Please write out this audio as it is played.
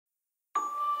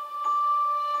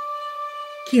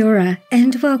Kia ora,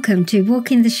 and welcome to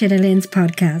Walking the Shadowlands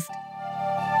podcast.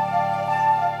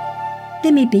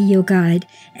 Let me be your guide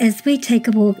as we take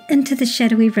a walk into the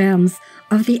shadowy realms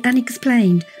of the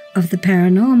unexplained, of the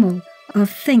paranormal, of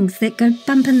things that go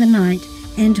bump in the night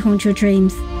and haunt your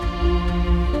dreams.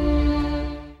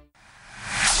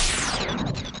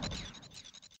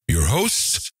 Your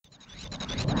hosts?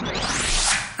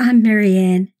 I'm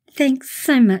Marianne. Thanks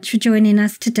so much for joining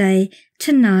us today,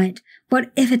 tonight,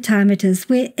 whatever time it is,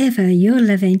 wherever you're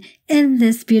living in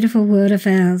this beautiful world of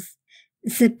ours.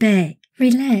 Sit back,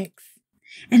 relax,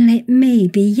 and let me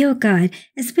be your guide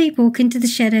as we walk into the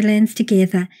Shadowlands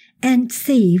together and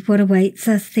see what awaits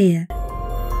us there.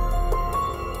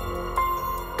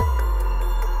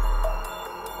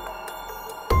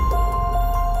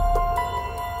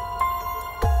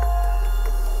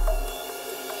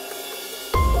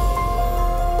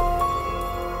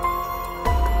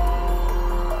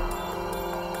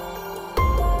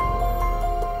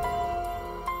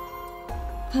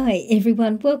 Hi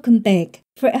everyone, welcome back.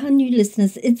 For our new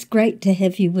listeners, it's great to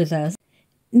have you with us.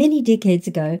 Many decades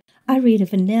ago, I read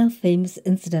of a now famous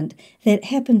incident that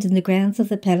happened in the grounds of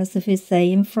the Palace of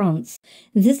Versailles in France.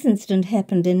 This incident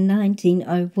happened in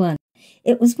 1901.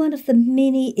 It was one of the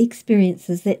many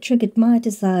experiences that triggered my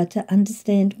desire to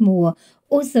understand more,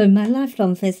 also my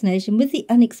lifelong fascination with the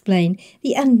unexplained,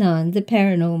 the unknown, the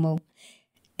paranormal.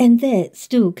 And that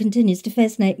still continues to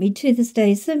fascinate me to this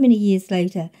day, so many years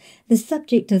later. The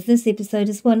subject of this episode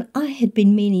is one I had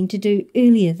been meaning to do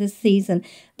earlier this season,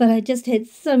 but I just had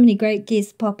so many great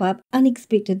guests pop up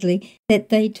unexpectedly that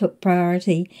they took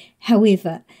priority.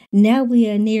 However, now we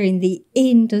are nearing the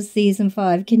end of season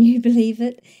 5, can you believe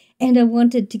it? And I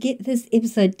wanted to get this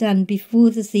episode done before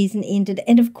the season ended.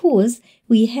 And of course,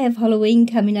 we have Halloween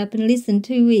coming up in less than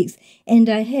 2 weeks. And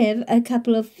I have a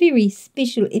couple of very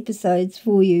special episodes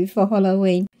for you for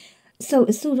Halloween. So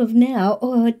it's sort of now,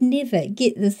 or I'd never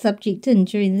get this subject in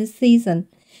during this season.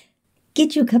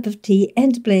 Get your cup of tea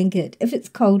and blanket if it's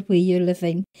cold where you're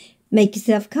living. Make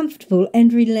yourself comfortable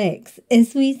and relax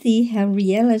as we see how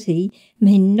reality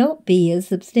may not be as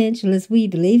substantial as we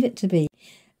believe it to be.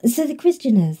 So the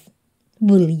question is,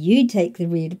 will you take the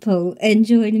red pill and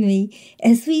join me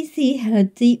as we see how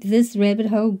deep this rabbit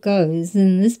hole goes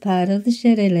in this part of the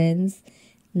Shadowlands?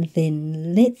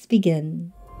 Then let's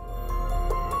begin.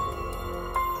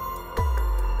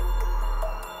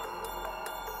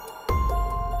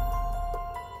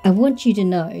 I want you to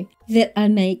know that I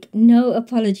make no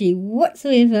apology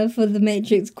whatsoever for the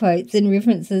Matrix quotes and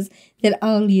references that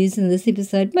I'll use in this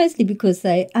episode, mostly because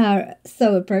they are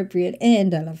so appropriate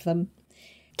and I love them.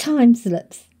 Time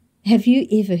slips. Have you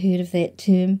ever heard of that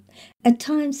term? A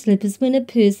time slip is when a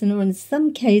person, or in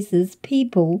some cases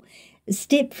people,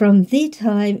 step from their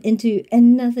time into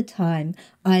another time,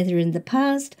 either in the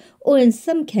past or in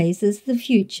some cases the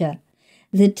future.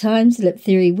 The time slip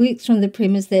theory works from the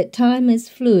premise that time is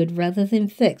fluid rather than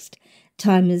fixed.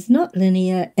 Time is not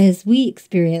linear as we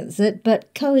experience it,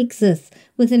 but coexists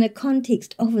within a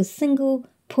context of a single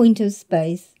point of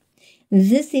space.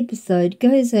 This episode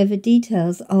goes over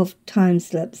details of time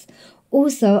slips.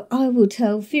 Also, I will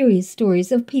tell various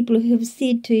stories of people who have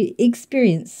said to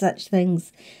experience such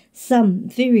things, some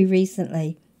very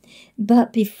recently.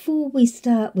 But before we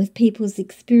start with people's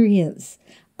experience,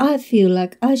 I feel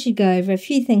like I should go over a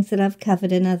few things that I've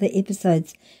covered in other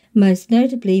episodes, most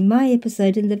notably my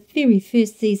episode in the very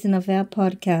first season of our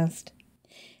podcast.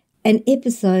 An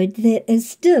episode that is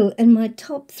still in my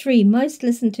top 3 most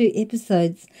listened to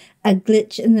episodes, A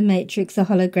Glitch in the Matrix, a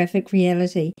Holographic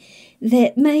Reality,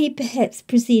 that may perhaps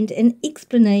present an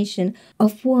explanation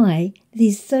of why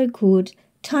these so-called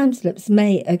time slips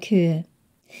may occur.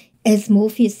 As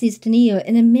Morpheus says to Neo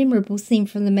in a memorable scene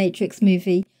from the Matrix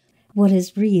movie, what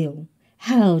is real?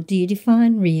 How do you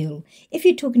define real? If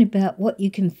you're talking about what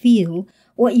you can feel,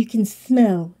 what you can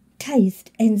smell, taste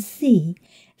and see,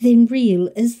 then real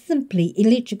is simply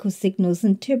electrical signals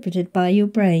interpreted by your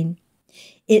brain.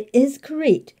 It is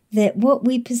correct that what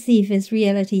we perceive as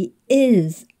reality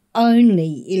is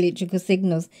only electrical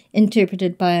signals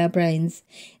interpreted by our brains.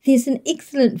 There's an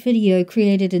excellent video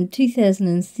created in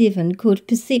 2007 called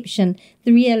Perception,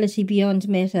 the Reality Beyond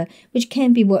Matter, which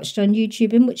can be watched on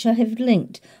YouTube and which I have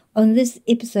linked on this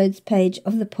episode's page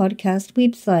of the podcast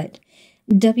website,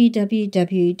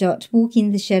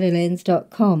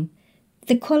 www.walkingtheshadowlands.com.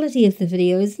 The quality of the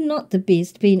video is not the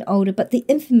best being older, but the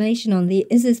information on there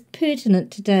is as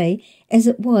pertinent today as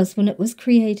it was when it was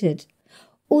created.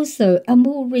 Also, a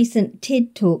more recent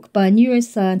TED Talk by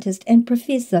neuroscientist and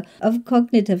professor of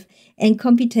cognitive and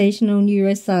computational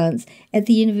neuroscience at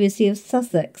the University of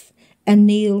Sussex,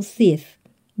 Anil Seth,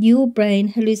 Your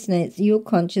Brain Hallucinates Your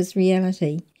Conscious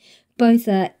Reality. Both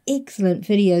are excellent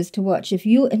videos to watch if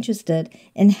you're interested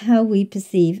in how we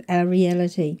perceive our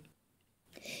reality.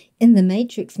 In the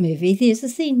Matrix movie, there's a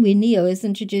scene where Neo is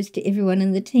introduced to everyone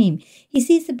in the team. He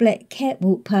sees a black cat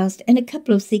walk past, and a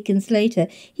couple of seconds later,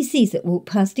 he sees it walk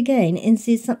past again and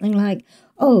says something like,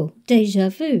 "Oh,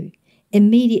 déjà vu."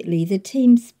 Immediately, the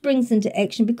team springs into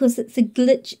action because it's a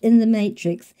glitch in the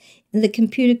Matrix, in the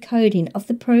computer coding of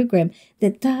the program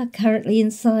that they're currently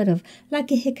inside of,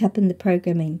 like a hiccup in the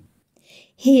programming.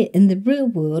 Here in the real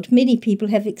world, many people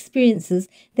have experiences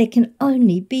that can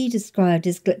only be described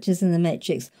as glitches in the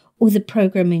Matrix or the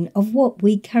programming of what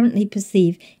we currently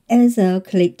perceive as our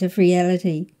collective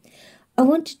reality. I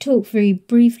want to talk very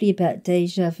briefly about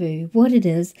déjà vu, what it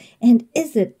is, and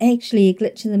is it actually a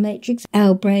glitch in the Matrix,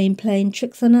 our brain playing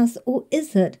tricks on us, or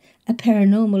is it a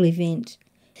paranormal event?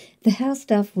 The How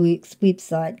Stuff Works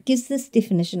website gives this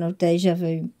definition of déjà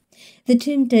vu. The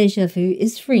term déjà vu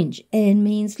is French and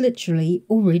means literally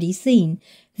already seen.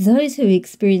 Those who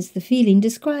experience the feeling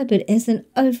describe it as an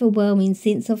overwhelming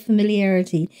sense of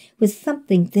familiarity with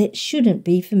something that shouldn't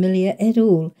be familiar at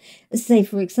all. Say,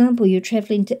 for example, you're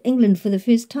travelling to England for the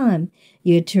first time.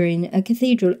 You're touring a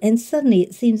cathedral and suddenly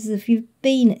it seems as if you've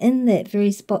been in that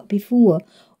very spot before.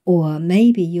 Or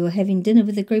maybe you're having dinner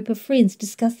with a group of friends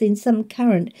discussing some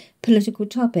current political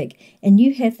topic, and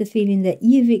you have the feeling that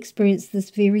you've experienced this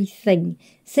very thing.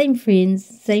 Same friends,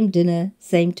 same dinner,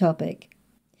 same topic.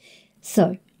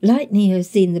 So, like Neo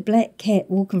seeing the black cat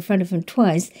walk in front of him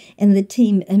twice and the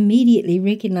team immediately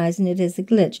recognizing it as a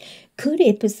glitch, could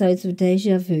episodes of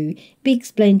déjà vu be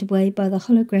explained away by the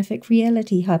holographic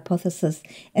reality hypothesis,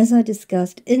 as I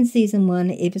discussed in Season 1,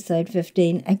 Episode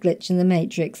 15, A Glitch in the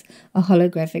Matrix, a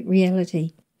holographic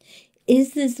reality?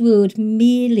 Is this world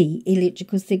merely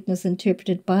electrical signals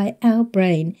interpreted by our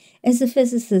brain, as the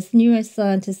physicists,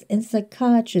 neuroscientists, and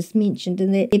psychiatrists mentioned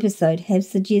in that episode have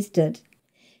suggested?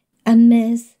 A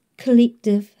mass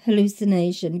collective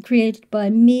hallucination created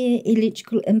by mere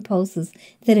electrical impulses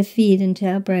that are fed into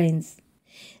our brains.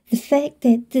 The fact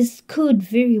that this could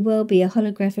very well be a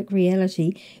holographic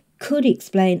reality could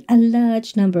explain a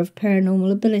large number of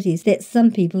paranormal abilities that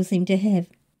some people seem to have.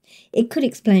 It could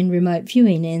explain remote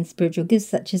viewing and spiritual gifts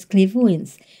such as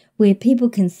clairvoyance, where people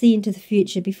can see into the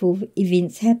future before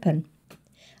events happen.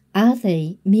 Are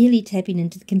they merely tapping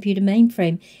into the computer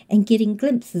mainframe and getting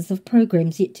glimpses of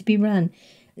programs yet to be run?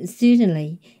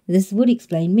 Certainly, this would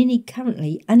explain many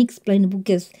currently unexplainable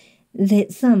gifts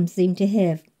that some seem to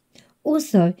have.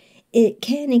 Also, it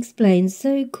can explain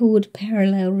so-called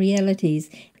parallel realities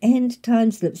and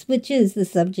time slips, which is the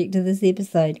subject of this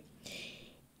episode.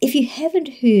 If you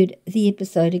haven't heard the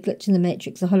episode A Glitch in the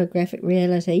Matrix, a Holographic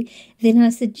Reality, then I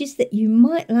suggest that you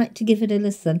might like to give it a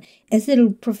listen, as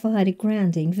it'll provide a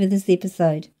grounding for this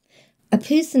episode. A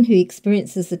person who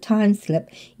experiences a time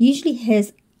slip usually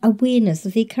has awareness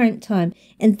of their current time,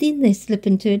 and then they slip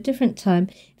into a different time.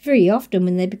 Very often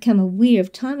when they become aware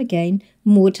of time again,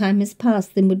 more time has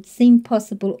passed than would seem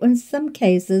possible, or in some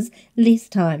cases, less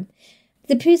time.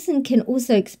 The person can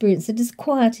also experience a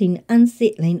disquieting,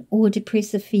 unsettling, or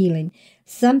depressive feeling.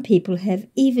 Some people have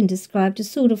even described a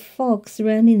sort of fog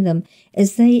surrounding them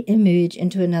as they emerge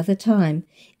into another time.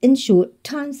 In short,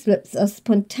 time slips are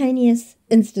spontaneous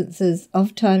instances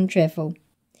of time travel.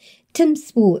 Tim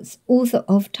Swartz, author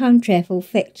of Time Travel,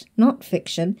 Fact Not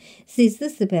Fiction, says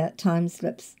this about time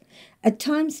slips. A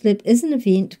time slip is an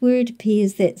event where it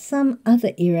appears that some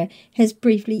other era has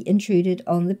briefly intruded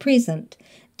on the present.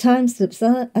 Time slips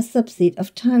are a subset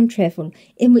of time travel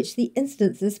in which the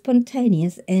instance is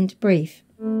spontaneous and brief.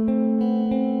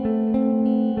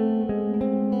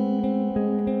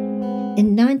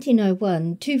 In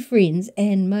 1901, two friends,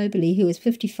 Anne Moberly, who was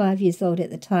 55 years old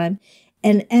at the time,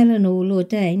 and Eleanor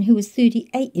Laudane, who was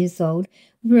 38 years old,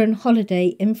 were on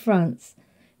holiday in France.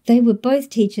 They were both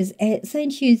teachers at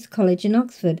St. Hugh's College in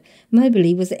Oxford.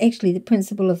 Moberly was actually the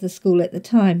principal of the school at the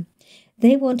time.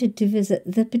 They wanted to visit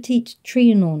the Petit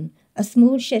Trianon, a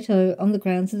small chateau on the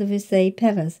grounds of the Versailles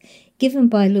Palace, given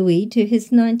by Louis to his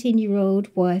 19-year-old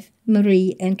wife,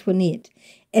 Marie Antoinette,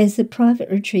 as a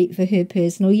private retreat for her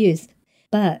personal use.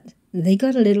 But they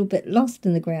got a little bit lost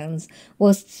in the grounds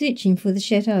whilst searching for the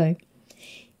chateau.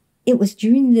 It was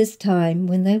during this time,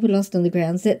 when they were lost on the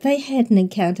grounds, that they had an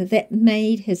encounter that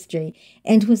made history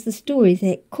and was the story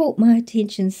that caught my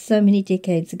attention so many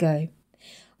decades ago.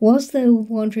 Whilst they were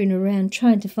wandering around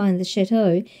trying to find the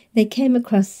chateau, they came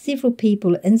across several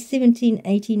people in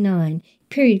 1789,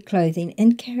 period clothing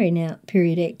and carrying out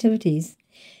period activities.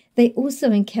 They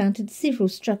also encountered several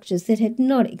structures that had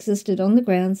not existed on the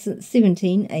grounds since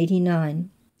 1789.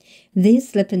 Their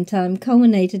slip in time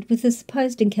culminated with a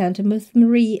supposed encounter with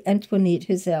Marie Antoinette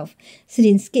herself,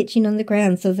 sitting sketching on the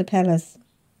grounds of the palace.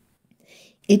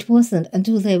 It wasn't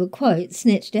until they were, quote,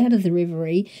 snatched out of the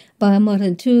reverie by a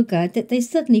modern tour guide that they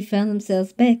suddenly found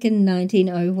themselves back in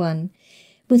 1901.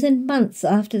 Within months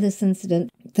after this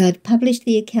incident, they'd published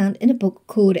the account in a book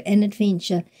called An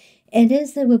Adventure, and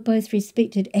as they were both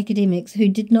respected academics who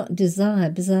did not desire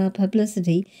bizarre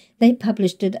publicity, they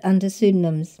published it under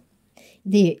pseudonyms.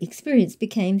 Their experience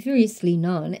became variously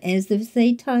known as the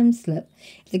Versailles time slip,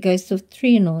 the ghost of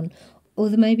Trianon, or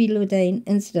the Moby Jourdain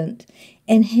incident,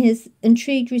 and has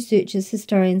intrigued researchers,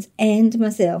 historians, and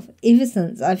myself ever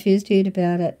since I first heard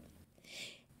about it.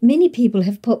 Many people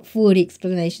have put forward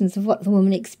explanations of what the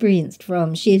woman experienced,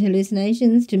 from shared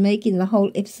hallucinations to making the whole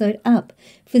episode up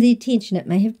for the attention it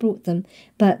may have brought them,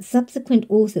 but subsequent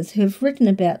authors who have written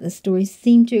about the story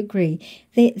seem to agree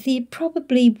that there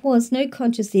probably was no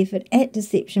conscious effort at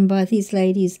deception by these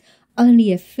ladies,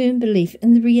 only a firm belief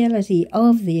in the reality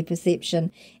of their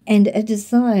perception and a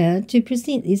desire to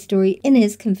present their story in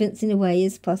as convincing a way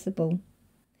as possible.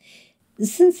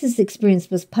 Since this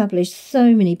experience was published,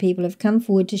 so many people have come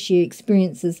forward to share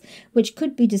experiences which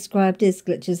could be described as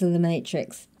glitches in the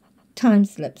Matrix. Time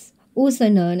slips, also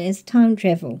known as time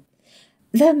travel.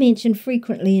 They're mentioned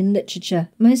frequently in literature,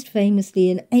 most famously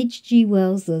in H.G.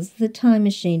 Wells's The Time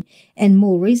Machine, and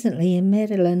more recently in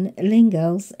Madeleine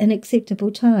L'Engle's An Acceptable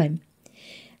Time.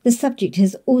 The subject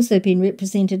has also been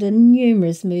represented in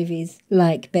numerous movies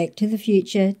like Back to the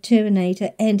Future,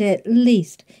 Terminator, and at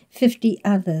least 50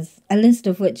 others, a list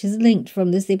of which is linked from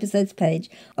this episode's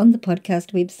page on the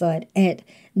podcast website at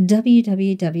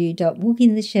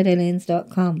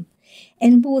www.walkingtheshadowlands.com.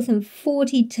 And more than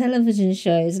 40 television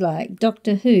shows like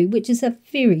Doctor Who, which is a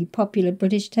very popular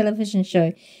British television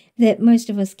show that most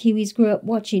of us Kiwis grew up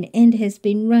watching and has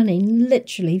been running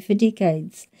literally for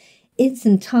decades. Its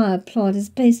entire plot is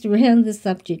based around the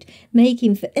subject,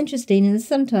 making for interesting and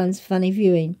sometimes funny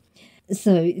viewing.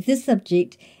 So this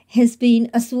subject has been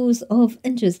a source of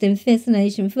interest and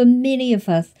fascination for many of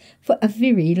us for a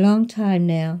very long time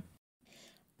now.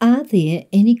 Are there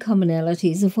any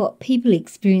commonalities of what people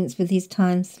experience with these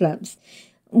time slips?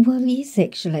 Well, yes,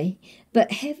 actually.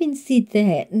 But having said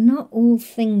that, not all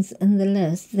things in the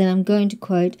list that I'm going to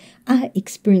quote are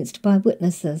experienced by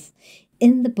witnesses.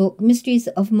 In the book Mysteries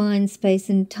of Mind, Space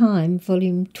and Time,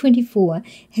 Volume 24,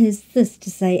 has this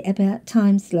to say about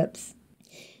time slips.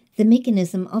 The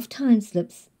mechanism of time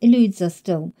slips eludes us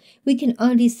still. We can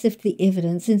only sift the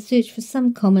evidence and search for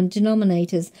some common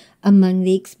denominators among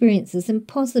the experiences and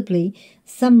possibly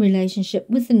some relationship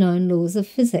with the known laws of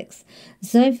physics.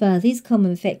 So far, these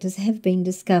common factors have been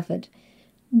discovered.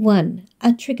 1.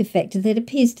 A trigger factor that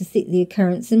appears to set the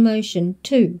occurrence in motion.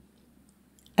 2.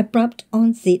 Abrupt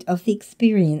onset of the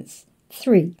experience.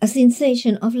 3. A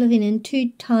sensation of living in two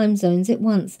time zones at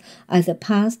once, either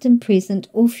past and present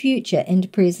or future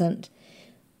and present.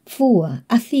 4.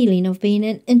 A feeling of being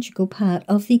an integral part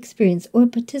of the experience or a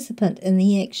participant in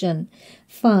the action.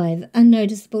 5. A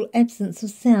noticeable absence of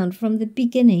sound from the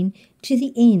beginning to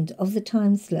the end of the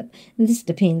time slip. This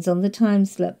depends on the time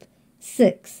slip.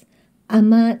 6. A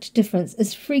marked difference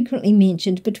is frequently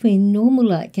mentioned between normal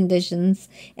light conditions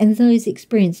and those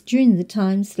experienced during the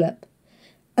time slip.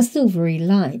 A silvery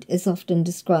light is often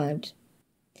described.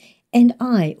 And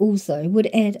I also would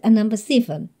add a number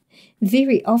 7.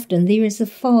 Very often there is a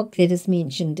fog that is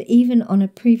mentioned, even on a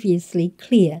previously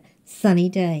clear, sunny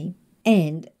day.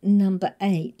 And number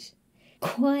 8.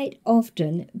 Quite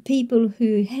often people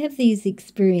who have these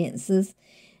experiences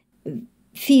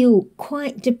feel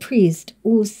quite depressed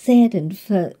or saddened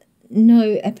for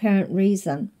no apparent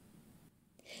reason.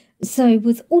 So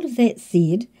with all of that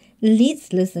said,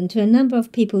 let's listen to a number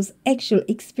of people's actual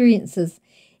experiences.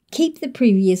 Keep the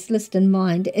previous list in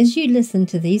mind as you listen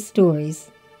to these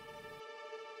stories.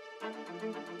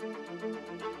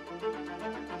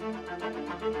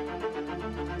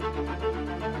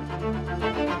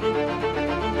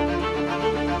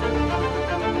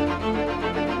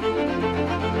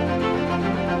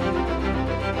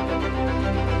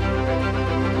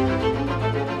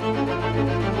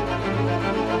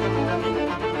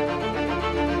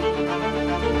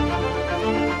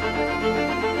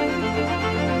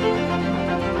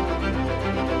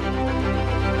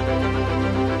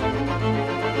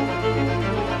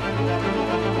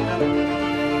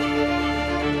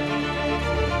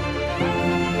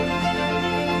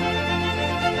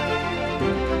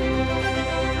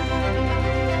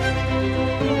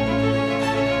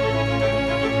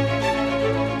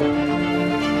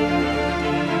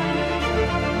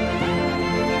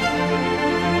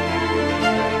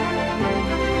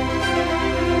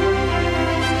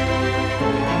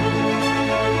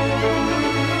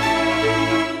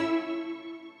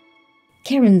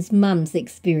 Karen's mum's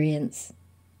experience.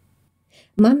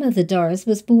 My mother Doris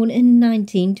was born in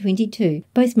 1922.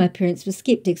 Both my parents were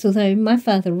skeptics, although my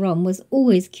father Ron was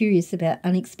always curious about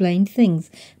unexplained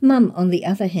things. Mum, on the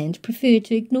other hand, preferred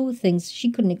to ignore things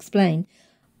she couldn't explain.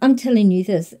 I'm telling you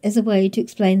this as a way to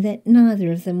explain that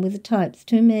neither of them were the types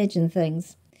to imagine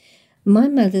things. My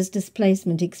mother's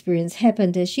displacement experience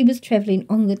happened as she was travelling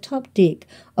on the top deck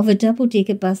of a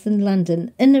double-decker bus in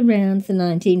London in around the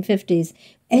 1950s.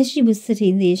 As she was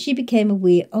sitting there, she became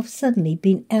aware of suddenly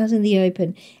being out in the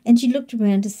open, and she looked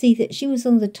around to see that she was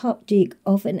on the top deck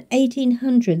of an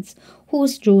 1800s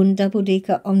horse-drawn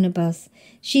double-decker omnibus.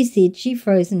 She said she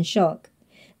froze in shock.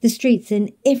 The streets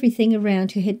and everything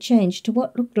around her had changed to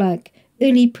what looked like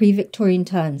early pre-Victorian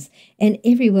times, and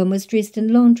everyone was dressed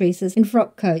in lawn dresses and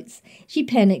frock coats. She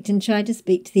panicked and tried to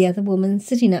speak to the other woman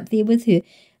sitting up there with her,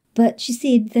 but she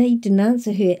said they didn't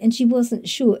answer her and she wasn't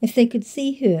sure if they could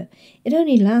see her. It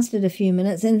only lasted a few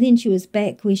minutes and then she was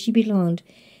back where she belonged.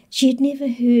 She had never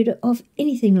heard of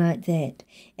anything like that,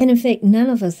 and in fact none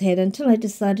of us had until I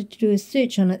decided to do a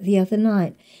search on it the other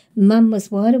night. Mum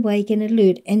was wide awake and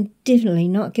alert and definitely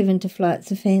not given to flights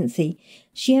of fancy.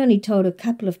 She only told a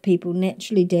couple of people,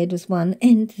 naturally Dad was one,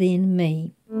 and then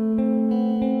me.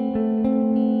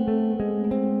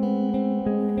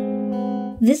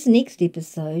 This next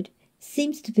episode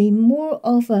seems to be more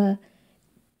of a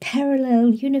parallel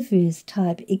universe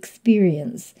type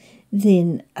experience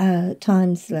than a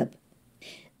time slip.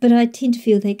 But I tend to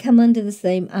feel they come under the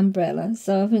same umbrella,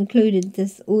 so I've included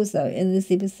this also in this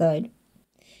episode.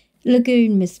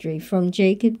 Lagoon Mystery from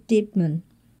Jacob Debman.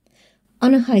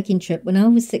 On a hiking trip when I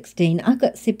was 16, I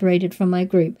got separated from my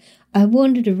group. I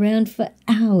wandered around for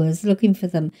hours looking for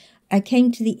them. I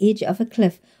came to the edge of a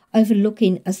cliff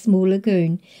overlooking a small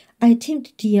lagoon. I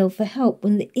attempted to yell for help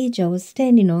when the edge I was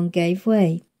standing on gave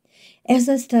way. As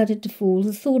I started to fall,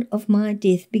 the thought of my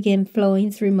death began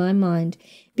flowing through my mind.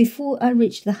 Before I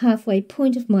reached the halfway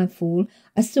point of my fall,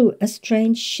 I saw a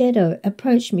strange shadow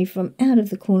approach me from out of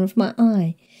the corner of my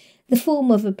eye. The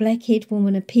form of a black-haired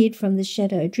woman appeared from the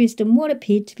shadow, dressed in what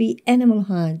appeared to be animal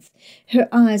hides. Her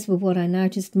eyes were what I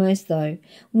noticed most, though,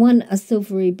 one a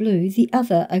silvery blue, the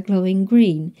other a glowing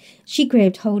green. She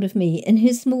grabbed hold of me in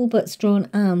her small but strong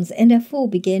arms, and our fall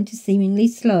began to seemingly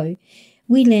slow.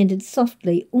 We landed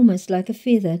softly, almost like a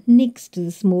feather, next to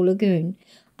the small lagoon.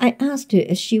 I asked her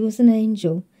if she was an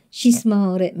angel. She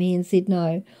smiled at me and said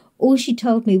no. All she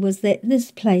told me was that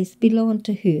this place belonged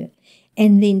to her,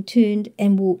 and then turned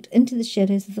and walked into the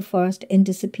shadows of the forest and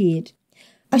disappeared.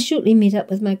 I shortly met up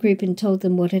with my group and told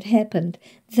them what had happened.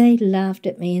 They laughed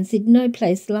at me and said no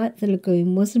place like the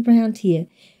lagoon was around here.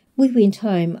 We went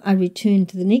home. I returned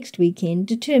the next weekend,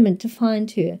 determined to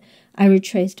find her. I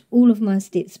retraced all of my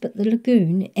steps, but the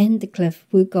lagoon and the cliff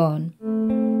were gone.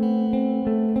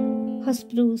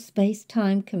 Hospital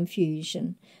Space-Time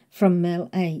Confusion from Mel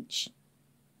H.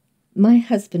 My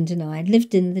husband and I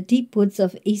lived in the deep woods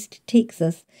of East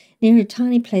Texas, near a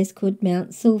tiny place called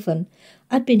Mount Sylvan.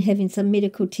 I'd been having some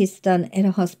medical tests done at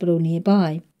a hospital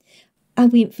nearby. I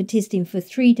went for testing for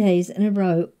 3 days in a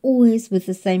row, always with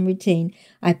the same routine.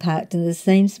 I parked in the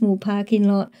same small parking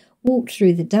lot, walked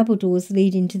through the double doors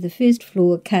leading to the first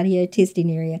floor cardio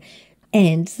testing area,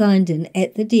 and signed in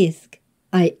at the desk.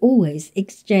 I always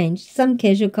exchanged some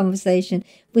casual conversation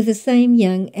with the same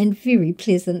young and very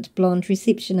pleasant blonde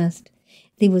receptionist.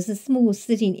 There was a small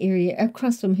sitting area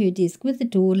across from her desk with a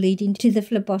door leading to the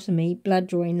phlebotomy blood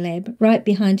drawing lab right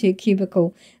behind her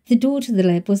cubicle. The door to the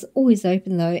lab was always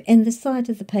open though, and the sight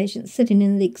of the patient sitting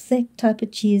in the exact type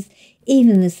of chairs,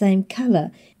 even the same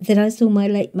colour that I saw my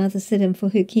late mother sit in for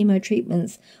her chemo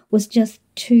treatments, was just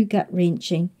too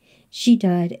gut-wrenching. She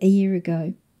died a year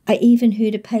ago. I even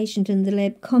heard a patient in the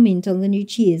lab comment on the new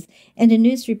chairs, and a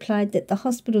nurse replied that the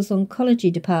hospital's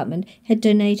oncology department had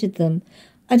donated them.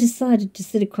 I decided to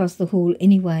sit across the hall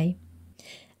anyway.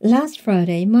 Last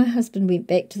Friday, my husband went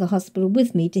back to the hospital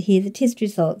with me to hear the test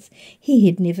results. He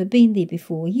had never been there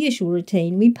before. Usual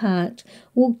routine. We parked,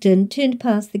 walked in, turned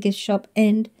past the gift shop,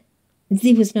 and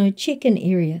there was no check-in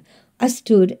area. I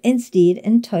stood and stared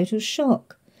in total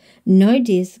shock. No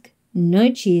desk,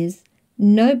 no chairs,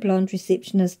 no blonde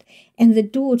receptionist, and the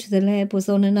door to the lab was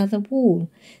on another wall.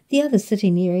 The other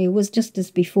sitting area was just as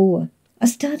before. I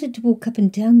started to walk up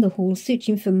and down the hall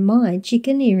searching for my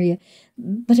check-in area,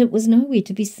 but it was nowhere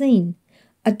to be seen.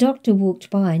 A doctor walked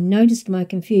by, noticed my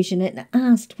confusion, and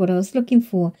asked what I was looking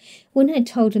for. When I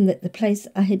told him that the place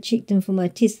I had checked in for my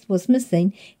tests was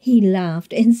missing, he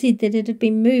laughed and said that it had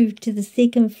been moved to the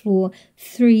second floor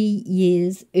 3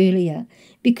 years earlier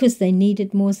because they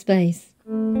needed more space.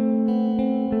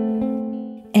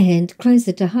 And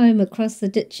closer to home, across the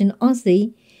ditch in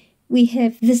Aussie, we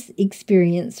have this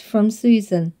experience from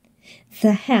Susan.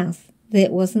 The house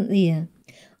that wasn't there.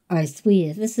 I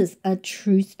swear, this is a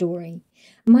true story.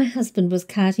 My husband was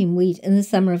carting wheat in the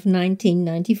summer of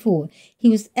 1994. He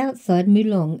was outside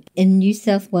Moolong in New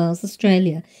South Wales,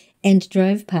 Australia, and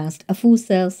drove past a for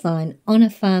sale sign on a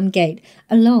farm gate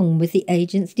along with the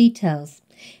agent's details.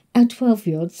 Our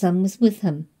 12-year-old son was with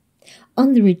him.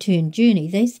 On the return journey,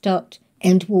 they stopped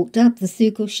and walked up the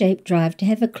circle-shaped drive to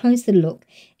have a closer look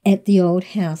at the old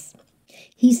house.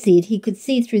 He said he could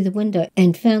see through the window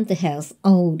and found the house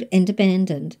old and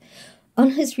abandoned.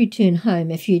 On his return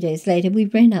home a few days later, we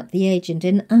rang up the agent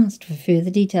and asked for further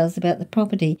details about the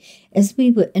property, as we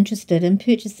were interested in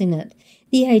purchasing it.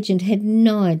 The agent had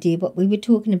no idea what we were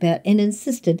talking about and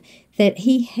insisted that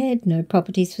he had no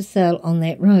properties for sale on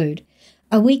that road.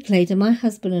 A week later, my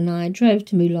husband and I drove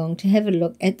to Moolong to have a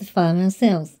look at the farm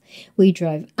ourselves. We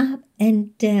drove up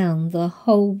and down the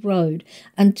whole road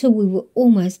until we were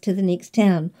almost to the next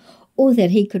town. All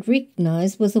that he could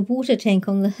recognise was a water tank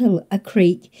on the hill, a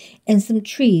creek, and some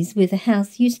trees where the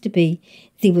house used to be.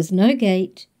 There was no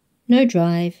gate, no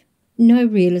drive, no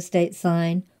real estate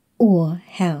sign or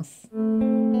house.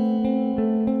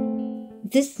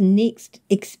 This next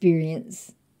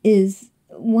experience is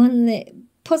one that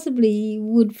possibly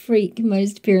would freak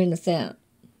most parents out.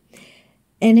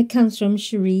 And it comes from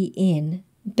Cherie N.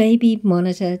 Baby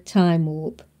Monitor Time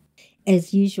Warp.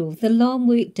 As usual, the long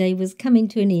work day was coming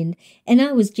to an end, and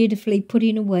I was dutifully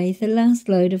putting away the last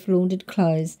load of laundered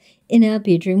clothes in our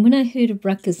bedroom when I heard a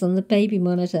ruckus on the baby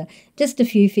monitor just a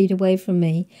few feet away from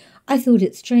me. I thought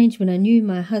it strange when I knew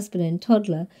my husband and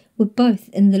toddler were both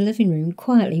in the living room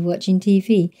quietly watching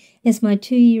TV, as my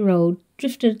 2-year-old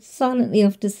drifted silently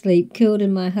off to sleep, curled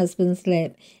in my husband's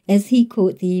lap as he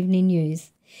caught the evening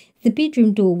news. The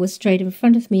bedroom door was straight in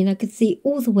front of me, and I could see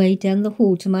all the way down the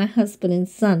hall to my husband and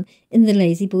son in the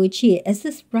lazy boy chair as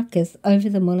this ruckus over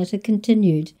the monitor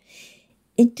continued.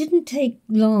 It didn't take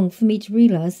long for me to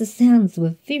realise the sounds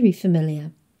were very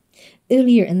familiar.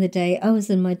 Earlier in the day, I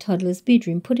was in my toddler's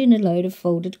bedroom putting a load of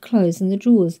folded clothes in the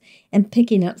drawers and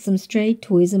picking up some strayed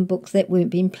toys and books that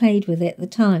weren't being played with at the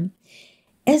time.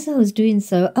 As I was doing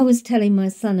so, I was telling my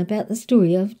son about the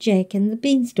story of Jack and the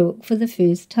Beanstalk for the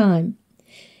first time.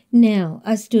 Now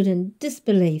I stood in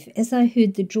disbelief as I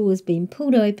heard the drawers being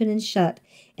pulled open and shut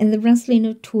and the rustling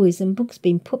of toys and books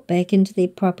being put back into their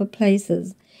proper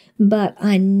places. But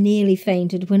I nearly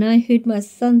fainted when I heard my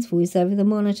son's voice over the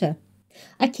monitor.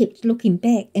 I kept looking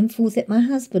back and forth at my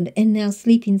husband and now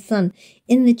sleeping son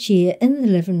in the chair in the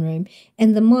living room,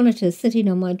 and the monitor sitting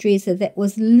on my dresser that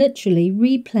was literally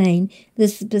replaying the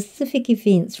specific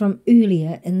events from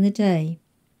earlier in the day.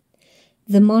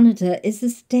 The monitor is a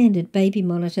standard baby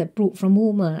monitor brought from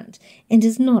Walmart and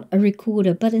is not a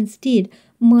recorder, but instead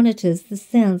monitors the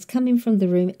sounds coming from the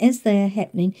room as they are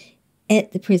happening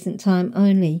at the present time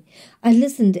only. I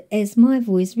listened as my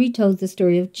voice retold the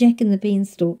story of Jack and the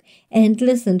Beanstalk, and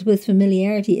listened with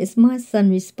familiarity as my son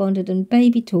responded in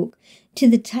baby talk to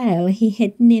the tale he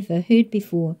had never heard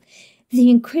before. The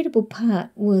incredible part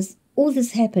was all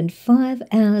this happened 5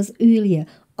 hours earlier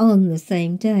on the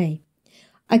same day.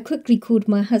 I quickly called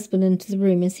my husband into the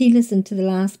room as he listened to the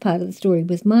last part of the story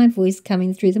with my voice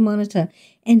coming through the monitor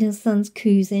and our son's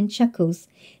coos and chuckles.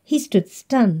 He stood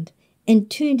stunned and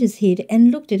turned his head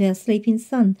and looked at our sleeping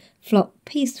son flopped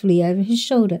peacefully over his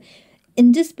shoulder.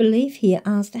 In disbelief, he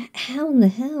asked, "How in the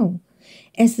hell?"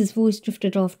 as his voice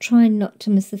drifted off, trying not to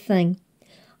miss a thing.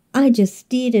 I just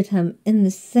stared at him in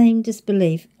the same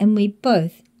disbelief, and we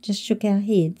both just shook our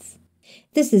heads.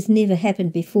 This has never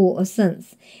happened before or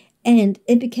since, and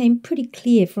it became pretty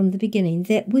clear from the beginning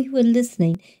that we were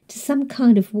listening to some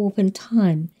kind of warp in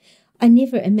time. I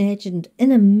never imagined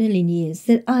in a million years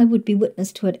that I would be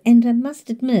witness to it, and I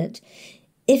must admit,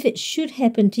 if it should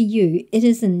happen to you, it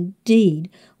is indeed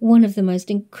one of the most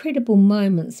incredible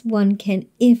moments one can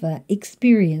ever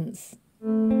experience.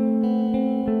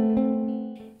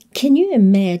 Can you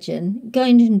imagine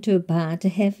going into a bar to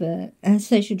have a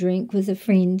social drink with a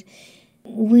friend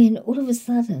when all of a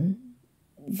sudden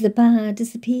the bar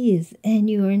disappears and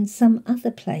you are in some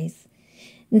other place?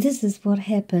 This is what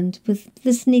happened with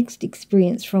this next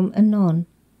experience from Anon.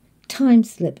 Time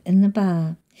slip in the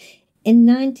bar. In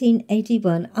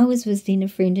 1981, I was visiting a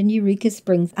friend in Eureka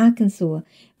Springs, Arkansas.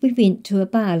 We went to a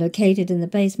bar located in the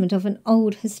basement of an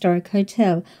old historic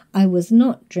hotel. I was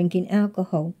not drinking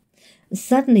alcohol.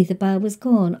 Suddenly the bar was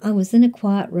gone. I was in a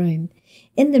quiet room.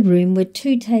 In the room were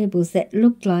 2 tables that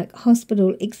looked like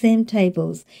hospital exam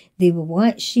tables. There were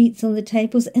white sheets on the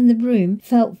tables, and the room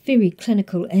felt very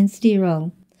clinical and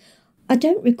sterile. I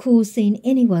don't recall seeing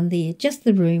anyone there, just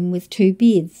the room with 2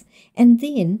 beds, and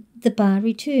then the bar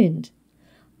returned.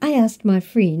 I asked my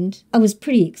friend, I was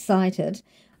pretty excited,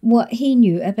 what he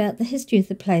knew about the history of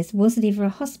the place. Was it ever a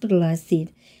hospital, I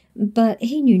said, but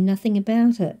he knew nothing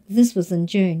about it. This was in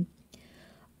June.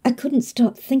 I couldn't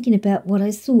stop thinking about what I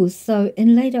saw, so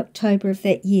in late October of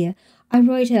that year, I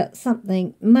wrote out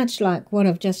something much like what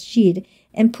I've just shared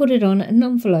and put it on an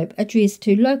envelope addressed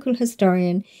to local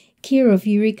historian, care of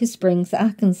Eureka Springs,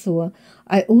 Arkansas.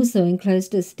 I also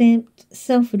enclosed a stamped,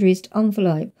 self-addressed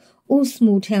envelope. All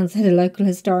small towns had a local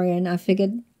historian, I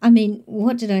figured.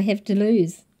 What did I have to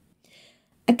lose?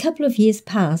 A couple of years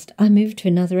passed. I moved to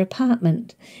another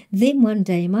apartment. Then one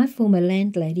day my former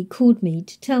landlady called me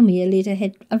to tell me a letter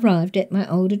had arrived at my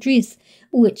old address,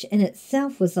 which in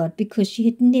itself was odd because she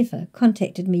had never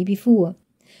contacted me before.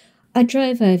 I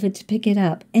drove over to pick it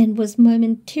up and was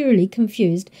momentarily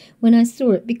confused when I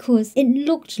saw it because it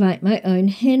looked like my own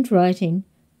handwriting.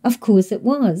 Of course it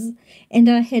was, and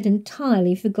I had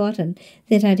entirely forgotten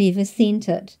that I'd ever sent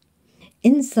it.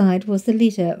 Inside was a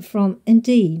letter from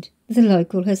Indeed, the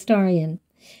local historian.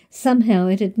 Somehow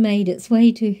it had made its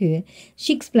way to her.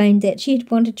 She explained that she had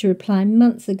wanted to reply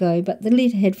months ago, but the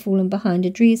letter had fallen behind a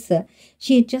dresser.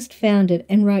 She had just found it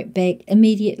and wrote back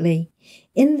immediately.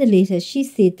 In the letter she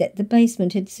said that the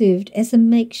basement had served as a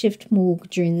makeshift morgue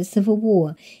during the Civil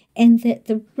War, and that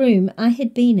the room I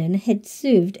had been in had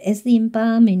served as the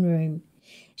embalming room.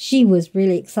 She was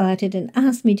really excited and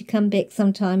asked me to come back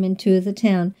sometime and tour the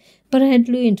town, but I had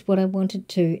learned what I wanted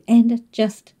to and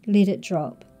just let it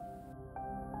drop.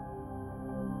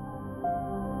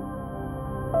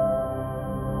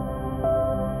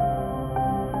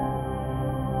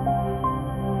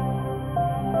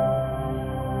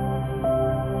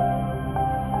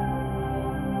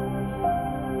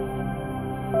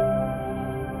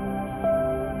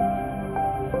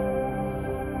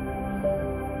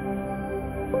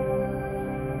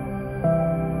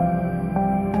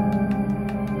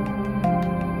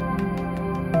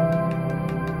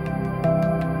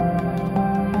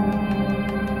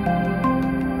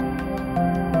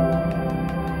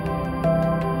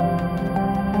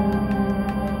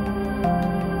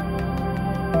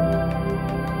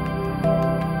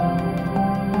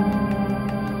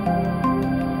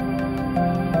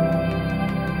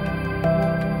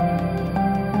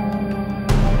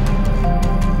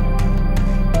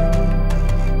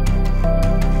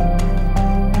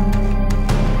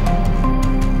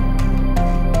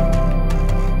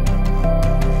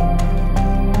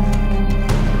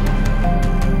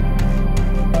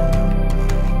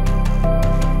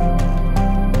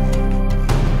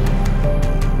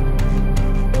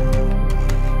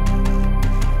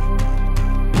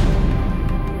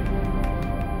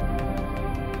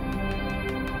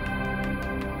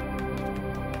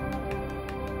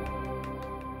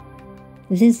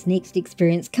 This next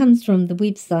experience comes from the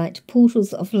website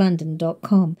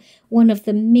portalsoflondon.com, one of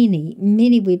the many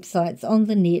websites on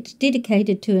the net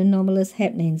dedicated to anomalous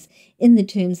happenings in the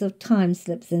terms of time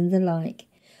slips and the like.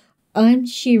 I'm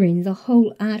sharing the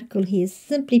whole article here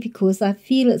simply because I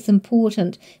feel it's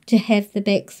important to have the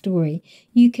backstory.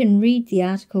 You can read the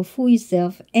article for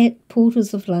yourself at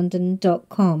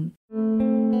portalsoflondon.com.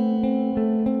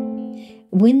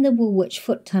 When the Woolwich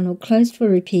Foot Tunnel closed for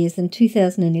repairs in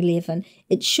 2011,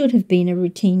 it should have been a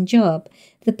routine job.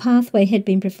 The pathway had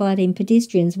been providing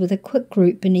pedestrians with a quick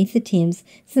route beneath the Thames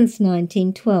since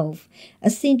 1912. A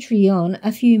century on,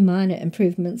 a few minor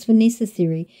improvements were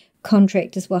necessary.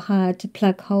 Contractors were hired to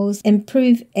plug holes,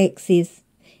 improve access,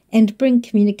 and bring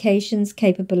communications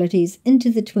capabilities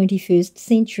into the 21st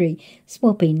century,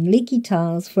 swapping leaky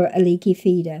tiles for a leaky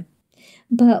feeder.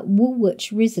 But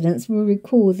Woolwich residents will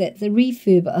recall that the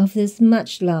refurb of this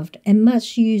much-loved and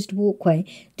much-used walkway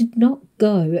did not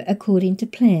go according to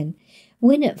plan.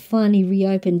 When it finally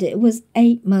reopened, it was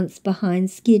 8 months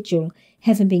behind schedule,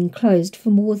 having been closed for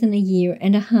more than a year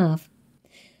and a half.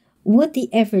 What the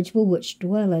average Woolwich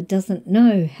dweller doesn't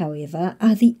know, however,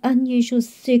 are the unusual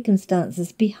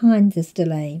circumstances behind this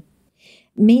delay.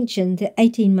 Mention the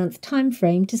 18-month time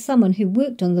frame to someone who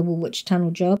worked on the Woolwich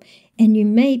Tunnel job, and you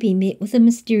may be met with a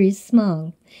mysterious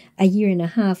smile. A year and a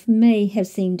half may have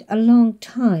seemed a long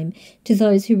time to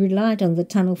those who relied on the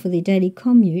tunnel for their daily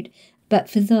commute, but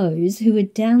for those who were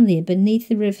down there beneath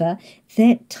the river,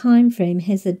 that time frame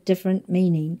has a different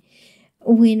meaning.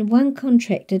 When one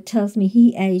contractor tells me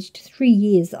he aged 3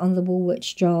 years on the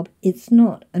Woolwich job, it's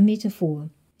not a metaphor.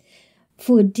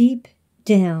 For deep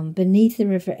down beneath the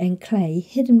river and clay,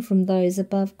 hidden from those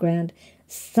above ground,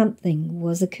 something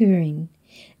was occurring.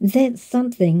 That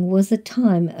something was a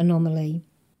time anomaly.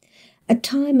 A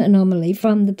time anomaly,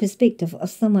 from the perspective of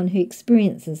someone who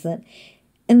experiences it,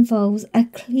 involves a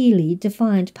clearly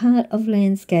defined part of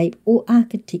landscape or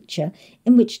architecture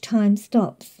in which time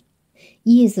stops.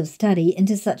 Years of study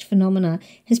into such phenomena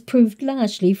has proved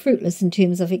largely fruitless in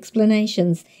terms of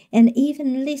explanations, and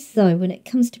even less so when it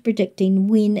comes to predicting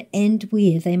when and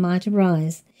where they might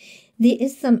arise. There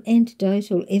is some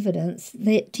anecdotal evidence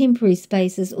that temporary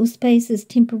spaces or spaces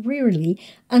temporarily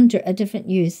under a different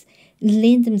use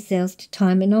lend themselves to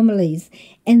time anomalies,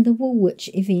 and the Woolwich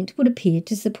event would appear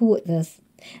to support this.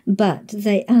 But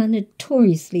they are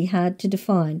notoriously hard to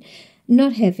define.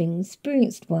 Not having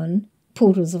experienced one,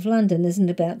 Portals of London isn't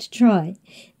about to try.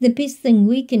 The best thing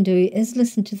we can do is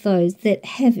listen to those that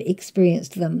have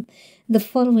experienced them. The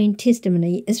following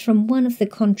testimony is from one of the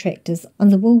contractors on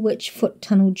the Woolwich Foot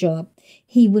Tunnel job.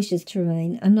 He wishes to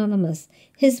remain anonymous.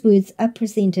 His words are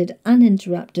presented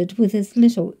uninterrupted with as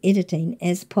little editing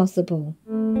as possible.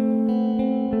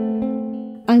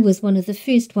 I was one of the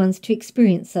first ones to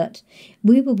experience it.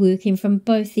 We were working from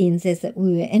both ends, as it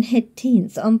were, and had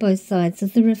tents on both sides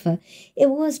of the river. It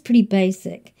was pretty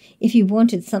basic. If you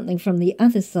wanted something from the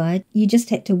other side, you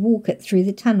just had to walk it through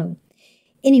the tunnel.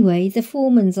 Anyway, the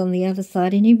foreman's on the other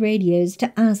side and he radios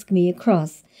to ask me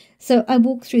across. So I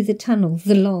walked through the tunnel,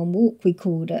 the long walk we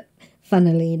called it,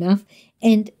 funnily enough,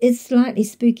 and it's slightly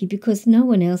spooky because no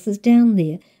one else is down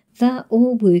there. They're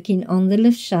all working on the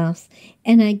lift shafts,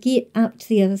 and I get up to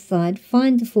the other side,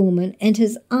 find the foreman, and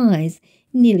his eyes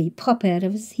nearly pop out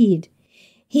of his head.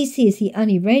 He says he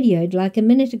only radioed like a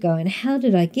minute ago, and how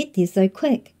did I get there so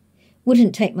quick?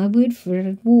 Wouldn't take my word for it,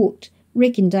 I'd walked.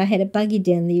 Reckoned I had a buggy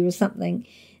down there or something,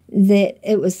 that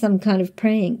it was some kind of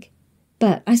prank.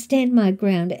 But I stand my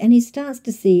ground, and he starts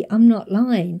to see I'm not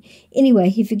lying. Anyway,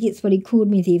 he forgets what he called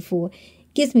me there for.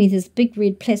 Gives me this big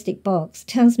red plastic box,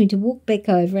 tells me to walk back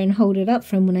over and hold it up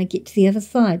for him when I get to the other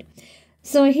side.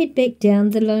 So I head back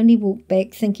down the lonely walk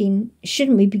back thinking,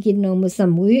 shouldn't we be getting on with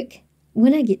some work?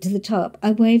 When I get to the top,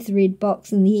 I wave the red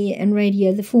box in the air and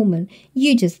radio the foreman.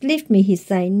 You just left me, he's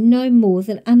saying, no more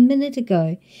than a minute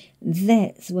ago.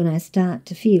 That's when I start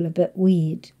to feel a bit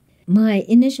weird. My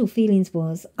initial feelings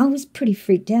was I was pretty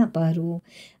freaked out by it all.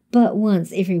 But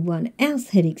once everyone else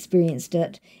had experienced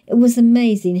it, it was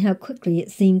amazing how quickly it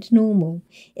seemed normal.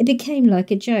 It became like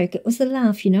a joke. It was a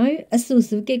laugh, a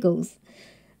source of giggles.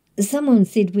 Someone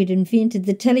said we'd invented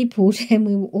the teleport and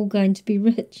we were all going to be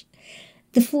rich.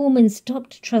 The foreman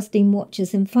stopped trusting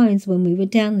watches and phones when we were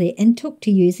down there and took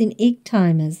to using egg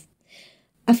timers.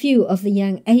 A few of the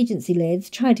young agency lads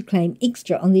tried to claim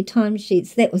extra on their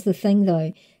timesheets. That was the thing,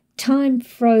 though. Time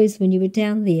froze when you were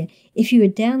down there. If you were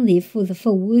down there for the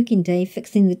full working day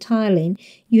fixing the tiling,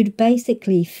 you'd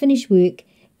basically finish work,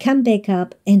 come back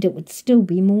up, and it would still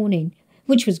be morning,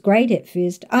 which was great at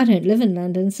first. I don't live in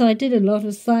London, so I did a lot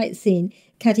of sightseeing,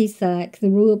 Cutty Sark,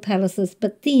 the royal palaces,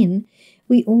 but then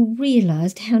we all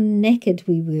realised how knackered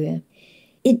we were.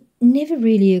 It never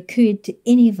really occurred to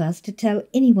any of us to tell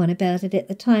anyone about it at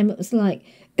the time. It was like,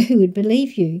 who would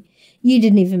believe you? You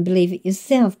didn't even believe it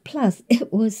yourself. Plus,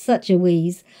 it was such a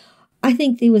wheeze. I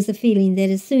think there was a feeling that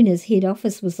as soon as head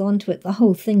office was onto it, the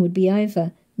whole thing would be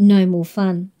over. No more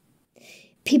fun.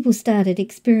 People started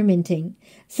experimenting.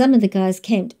 Some of the guys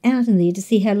camped out in there to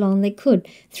see how long they could.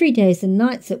 3 days and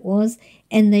nights it was,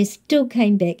 and they still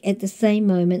came back at the same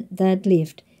moment they'd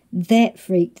left. That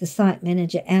freaked the site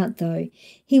manager out, though.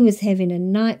 He was having a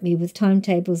nightmare with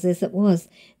timetables as it was.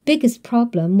 Biggest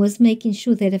problem was making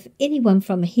sure that if anyone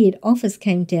from head office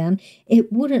came down,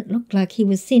 it wouldn't look like he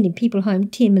was sending people home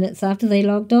 10 minutes after they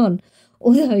logged on,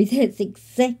 although that's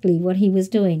exactly what he was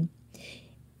doing.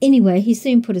 Anyway, he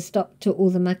soon put a stop to all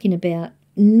the mucking about.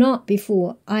 Not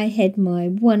before I had my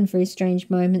one very strange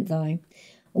moment, though.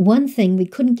 One thing we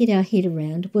couldn't get our head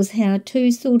around was how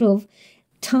two sort of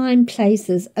time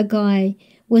places a guy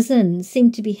was in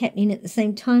seemed to be happening at the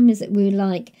same time, as it were.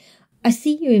 Like, I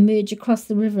see you emerge across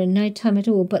the river in no time at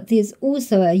all, but there's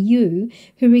also a you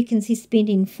who reckons he's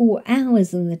spending 4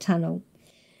 hours in the tunnel.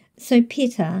 So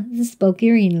Petar, this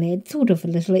Bulgarian lad, thought of a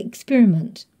little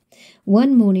experiment.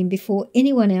 One morning, before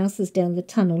anyone else is down the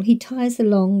tunnel, he ties a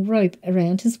long rope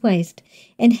around his waist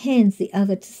and hands the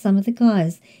other to some of the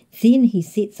guys. Then he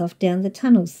sets off down the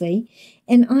tunnel, see?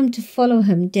 And I'm to follow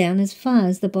him down as far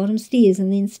as the bottom stairs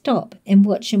and then stop and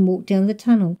watch him walk down the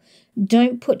tunnel.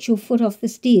 Don't put your foot off the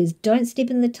stairs. Don't step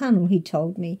in the tunnel, he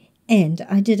told me. And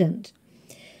I didn't.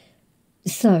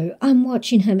 So I'm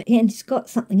watching him, and he's got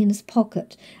something in his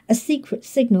pocket, a secret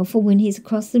signal for when he's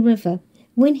across the river.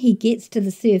 When he gets to the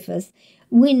surface,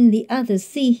 when the others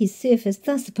see his surface,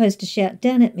 they're supposed to shout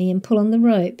down at me and pull on the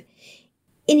rope.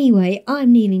 Anyway,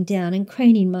 I'm kneeling down and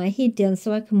craning my head down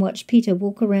so I can watch Peter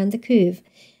walk around the curve.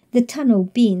 The tunnel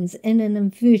bends in an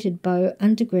inverted bow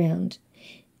underground.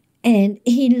 And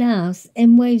he laughs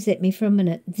and waves at me for a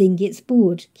minute, then gets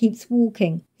bored, keeps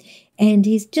walking. And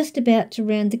he's just about to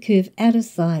round the curve out of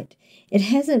sight. It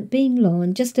hasn't been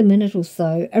long, just a minute or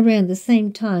so, around the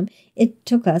same time it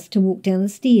took us to walk down the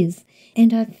stairs.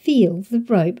 And I feel the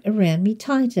rope around me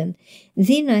tighten.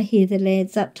 Then I hear the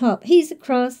lads up top. He's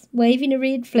across, waving a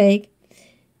red flag.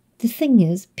 The thing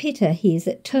is, Peter hears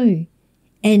it too.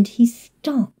 And he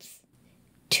stops,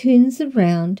 turns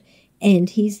around, and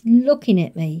he's looking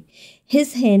at me.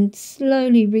 His hand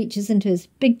slowly reaches into his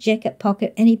big jacket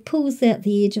pocket and he pulls out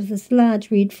the edge of this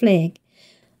large red flag.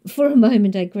 For a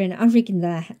moment I grin. I reckon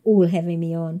they're all having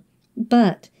me on.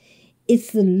 But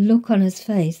it's the look on his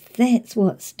face. That's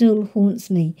what still haunts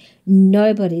me.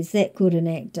 Nobody's that good an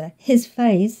actor. His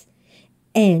face,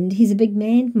 and he's a big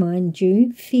man, mind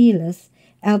you, fearless.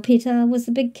 Our Peter was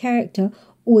a big character,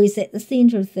 always at the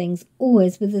centre of things,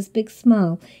 always with his big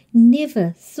smile.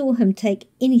 Never saw him take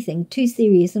anything too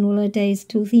serious in all our days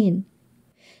till then.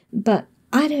 But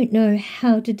I don't know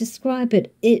how to describe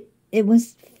it. It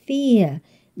was fear,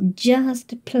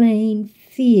 just plain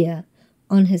fear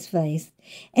on his face.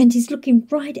 And he's looking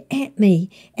right at me,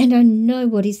 and I know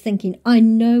what he's thinking. I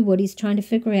know what he's trying to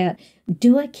figure out.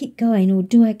 Do I keep going or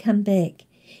do I come back?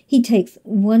 He takes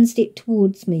one step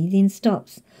towards me, then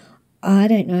stops. I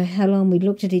don't know how long we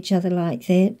looked at each other like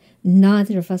that,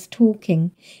 neither of us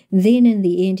talking. Then in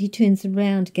the end he turns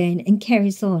around again and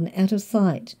carries on out of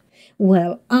sight.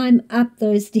 Well, I'm up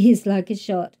those stairs like a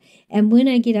shot, and when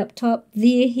I get up top,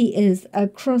 there he is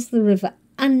across the river,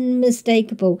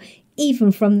 unmistakable,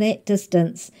 even from that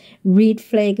distance. Red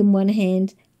flag in one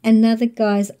hand, another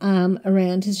guy's arm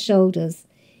around his shoulders.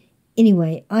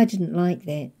 Anyway, I didn't like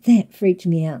that. That freaked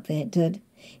me out, that did.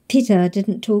 Peter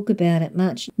didn't talk about it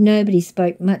much. Nobody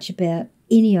spoke much about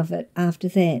any of it after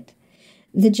that.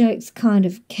 The jokes kind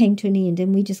of came to an end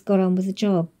and we just got on with the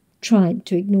job, tried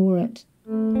to ignore it.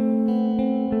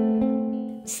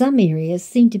 Some areas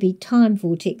seem to be time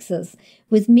vortexes,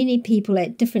 with many people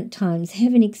at different times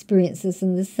having experiences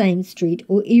in the same street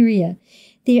or area.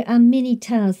 There are many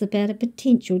tales about a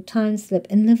potential time slip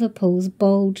in Liverpool's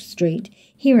Bold Street.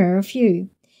 Here are a few.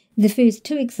 The first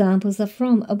two examples are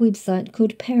from a website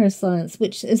called Parascience,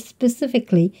 which is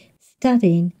specifically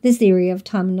studying this area of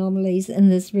time anomalies in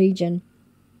this region.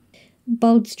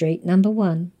 Bold Street, number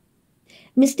 1.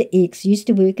 Mr. X used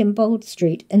to work in Bold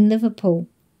Street in Liverpool.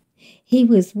 He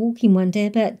was walking one day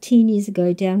about 10 years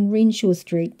ago down Renshaw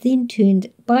Street, then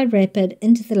turned by rapid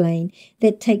into the lane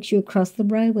that takes you across the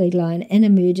railway line and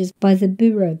emerges by the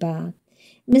Borough Bar.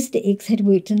 Mr. X had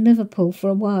worked in Liverpool for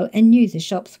a while and knew the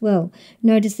shops well,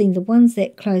 noticing the ones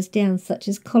that closed down, such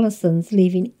as Collison's,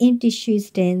 leaving empty shoe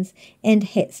stands and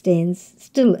hat stands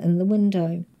still in the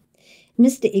window.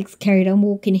 Mr. X carried on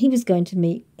walking. He was going to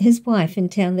meet his wife in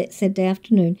town that Saturday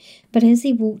afternoon, but as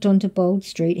he walked onto Bold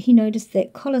Street, he noticed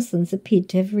that Collison's appeared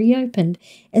to have reopened,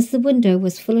 as the window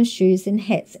was full of shoes and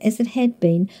hats as it had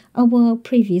been a while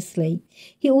previously.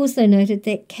 He also noted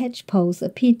that catchpoles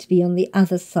appeared to be on the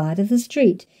other side of the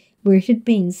street, where it had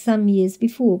been some years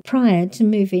before, prior to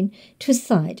moving to a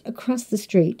site across the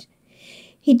street.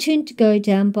 He turned to go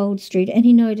down Bold Street and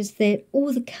he noticed that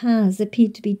all the cars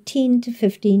appeared to be 10 to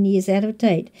 15 years out of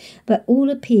date, but all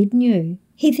appeared new.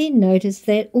 He then noticed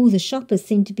that all the shoppers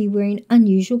seemed to be wearing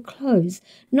unusual clothes,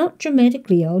 not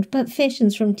dramatically old, but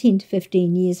fashions from 10 to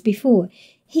 15 years before.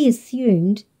 He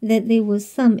assumed that there was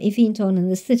some event on in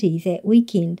the city that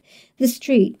weekend. The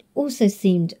street also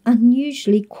seemed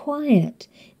unusually quiet.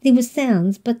 There were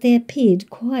sounds, but they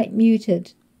appeared quite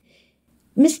muted.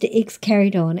 Mr. X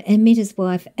carried on and met his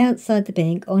wife outside the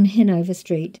bank on Hanover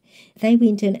Street. They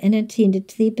went in and attended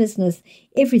to their business.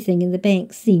 Everything in the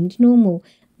bank seemed normal,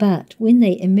 but when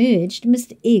they emerged,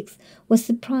 Mr. X was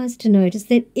surprised to notice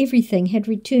that everything had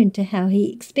returned to how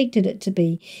he expected it to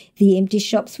be. The empty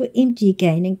shops were empty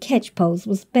again and Catchpoles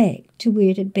was back to where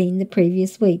it had been the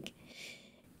previous week.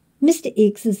 Mr.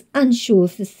 X is unsure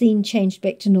if the scene changed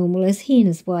back to normal as he and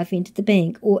his wife entered the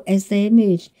bank or as they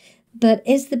emerged. But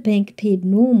as the bank appeared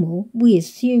normal, we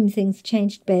assume things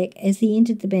changed back as he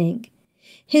entered the bank.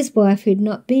 His wife, who had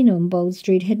not been on Bold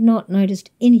Street, had not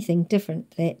noticed anything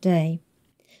different that day.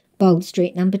 Bold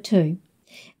Street, number 2.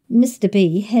 Mr.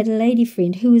 B had a lady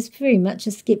friend who was very much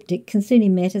a sceptic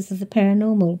concerning matters of the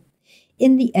paranormal.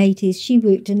 In the 80s, she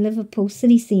worked in Liverpool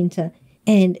city centre,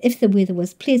 and if the weather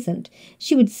was pleasant,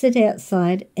 she would sit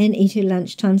outside and eat her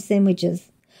lunchtime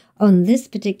sandwiches. On this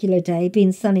particular day,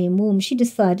 being sunny and warm, she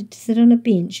decided to sit on a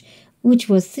bench which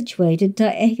was situated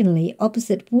diagonally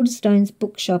opposite Waterstone's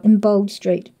bookshop in Bold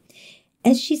Street.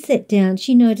 As she sat down,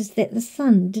 she noticed that the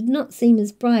sun did not seem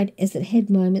as bright as it had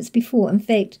moments before. In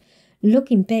fact,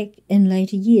 looking back in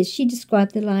later years, she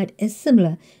described the light as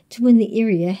similar to when the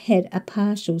area had a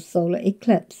partial solar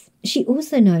eclipse. She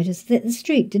also noticed that the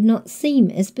street did not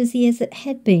seem as busy as it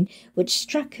had been, which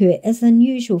struck her as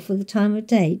unusual for the time of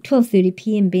day, 12:30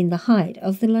 p.m. being the height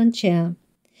of the lunch hour.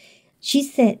 She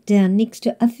sat down next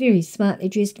to a very smartly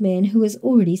dressed man who was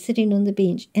already sitting on the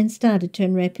bench and started to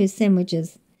unwrap her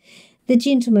sandwiches. The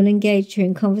gentleman engaged her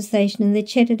in conversation and they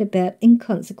chatted about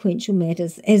inconsequential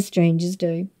matters, as strangers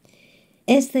do.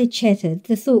 As they chatted,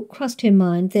 the thought crossed her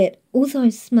mind that, although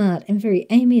smart and very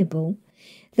amiable,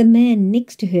 the man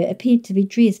next to her appeared to be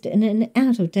dressed in an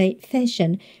out-of-date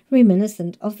fashion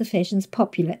reminiscent of the fashions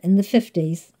popular in the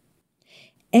 50s.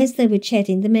 As they were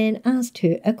chatting, the man asked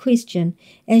her a question.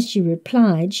 As she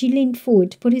replied, she leaned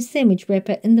forward to put her sandwich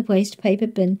wrapper in the waste paper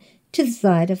bin to the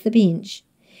side of the bench.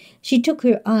 She took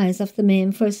her eyes off the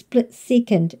man for a split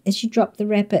second as she dropped the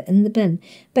wrapper in the bin,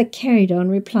 but carried on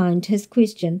replying to his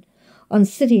question. On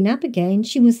sitting up again,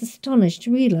 she was astonished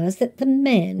to realize that the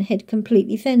man had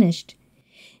completely vanished.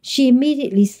 She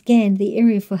immediately scanned the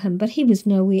area for him, but he was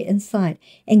nowhere in sight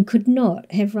and could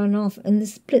not have run off in the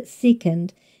split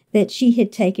second that she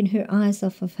had taken her eyes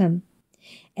off of him.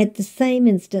 At the same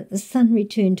instant, the sun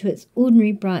returned to its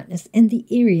ordinary brightness and the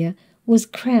area was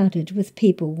crowded with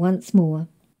people once more.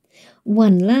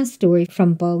 One last story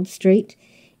from Bold Street.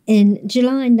 In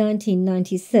July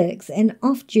 1996, an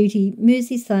off-duty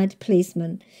Merseyside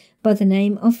policeman by the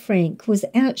name of Frank was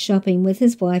out shopping with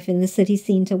his wife in the city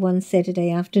centre one Saturday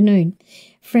afternoon.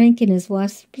 Frank and his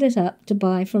wife split up to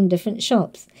buy from different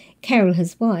shops. Carol,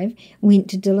 his wife, went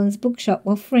to Dylan's bookshop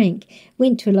while Frank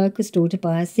went to a local store to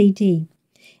buy a CD.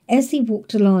 As he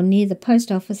walked along near the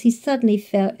post office, he suddenly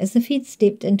felt as if he'd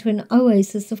stepped into an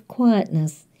oasis of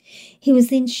quietness. He was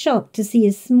then shocked to see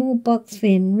a small box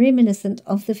van reminiscent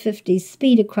of the 50s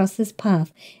speed across his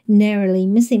path, narrowly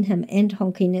missing him and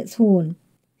honking its horn.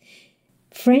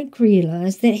 Frank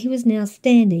realized that he was now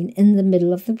standing in the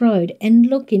middle of the road and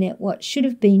looking at what should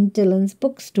have been Dylan's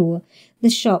bookstore. The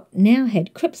shop now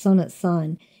had Crips on its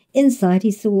sign. Inside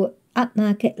he saw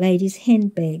upmarket ladies'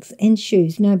 handbags and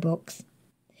shoes, no books.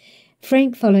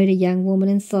 Frank followed a young woman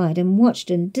inside and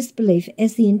watched in disbelief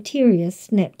as the interior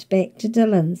snapped back to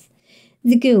Dylan's.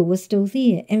 The girl was still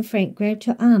there, and Frank grabbed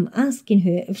her arm, asking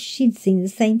her if she'd seen the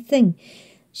same thing.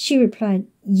 She replied,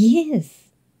 "Yes.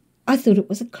 I thought it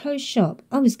was a clothes shop.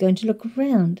 I was going to look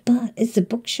around, but it's a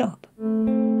bookshop."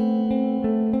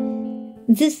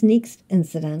 This next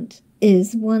incident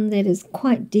is one that is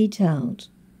quite detailed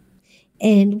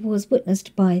and was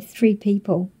witnessed by 3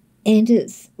 people, and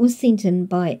it was sent in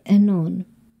by Anon,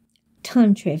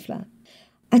 time traveller.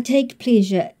 I take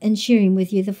pleasure in sharing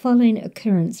with you the following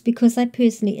occurrence because I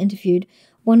personally interviewed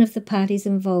one of the parties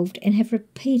involved and have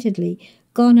repeatedly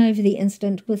gone over the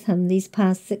incident with him these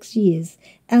past 6 years.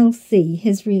 LC,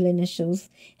 his real initials,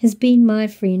 has been my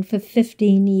friend for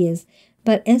 15 years,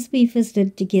 but as we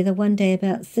visited together one day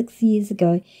about 6 years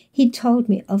ago, he told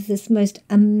me of this most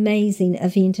amazing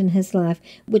event in his life,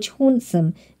 which haunts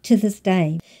him to this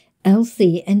day.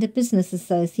 LC and a business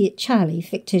associate, Charlie,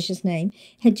 fictitious name,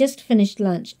 had just finished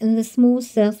lunch in the small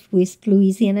southwest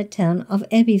Louisiana town of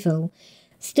Abbeville.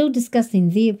 Still discussing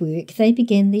their work, they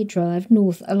began their drive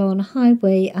north along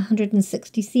Highway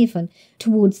 167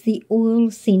 towards the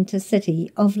oil centre city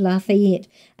of Lafayette,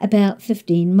 about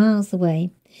 15 miles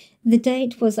away. The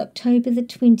date was October the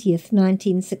 20th,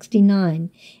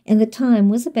 1969, and the time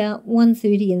was about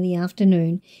 1:30 in the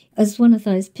afternoon. It was one of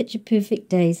those picture-perfect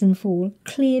days in fall,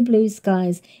 clear blue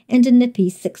skies and a nippy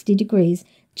 60 degrees,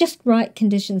 just right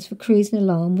conditions for cruising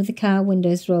along with the car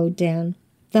windows rolled down.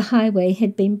 The highway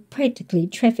had been practically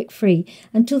traffic-free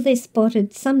until they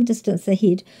spotted some distance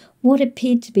ahead what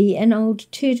appeared to be an old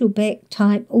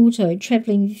turtleback-type auto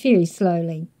travelling very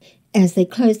slowly. As they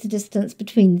closed the distance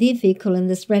between their vehicle and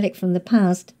this relic from the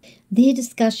past, their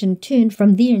discussion turned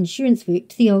from their insurance work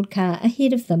to the old car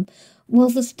ahead of them. While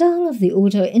the style of the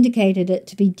auto indicated it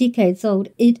to be decades old,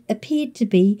 it appeared to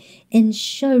be in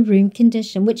showroom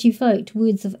condition, which evoked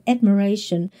words of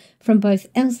admiration from both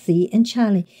Elsie and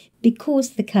Charlie.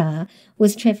 Because the car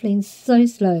was travelling so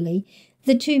slowly,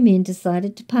 the 2 men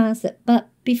decided to pass it, but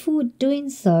before doing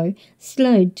so,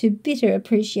 slowed to better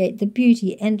appreciate the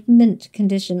beauty and mint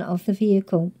condition of the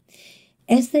vehicle.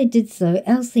 As they did so,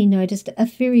 Elsie noticed a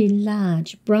very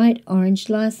large, bright orange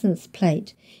license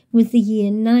plate with the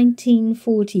year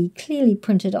 1940 clearly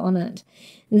printed on it.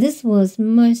 This was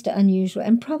most unusual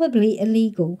and probably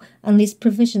illegal unless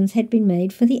provisions had been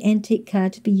made for the antique car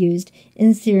to be used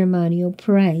in ceremonial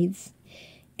parades.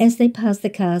 As they passed the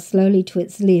car slowly to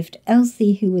its left,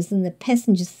 Elsie, who was in the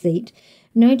passenger seat,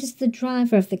 noticed the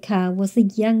driver of the car was a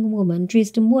young woman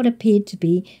dressed in what appeared to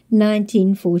be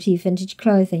 1940 vintage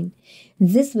clothing.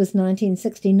 This was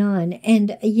 1969,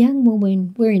 and a young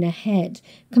woman wearing a hat,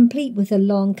 complete with a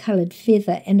long coloured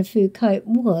feather and a fur coat,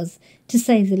 was, to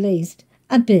say the least,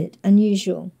 a bit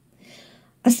unusual.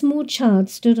 A small child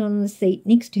stood on the seat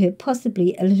next to her,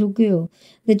 possibly a little girl.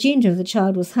 The gender of the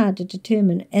child was hard to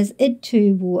determine, as it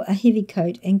too wore a heavy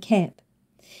coat and cap.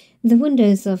 The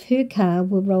windows of her car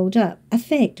were rolled up, a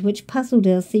fact which puzzled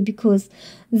Elsie because,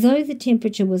 though the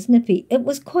temperature was nippy, it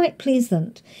was quite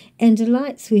pleasant, and a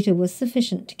light sweater was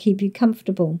sufficient to keep you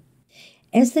comfortable.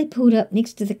 As they pulled up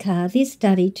next to the car, their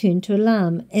study turned to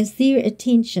alarm, as their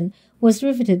attention was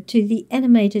riveted to the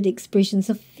animated expressions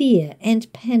of fear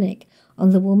and panic on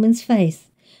the woman's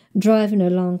face. Driving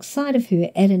alongside of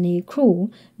her at a near crawl,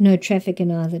 no traffic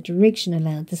in either direction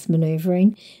allowed this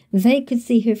manoeuvring, they could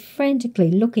see her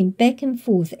frantically looking back and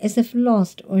forth as if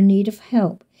lost or in need of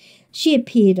help. She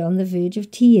appeared on the verge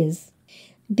of tears.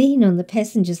 Being on the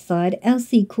passenger side,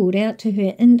 Elsie called out to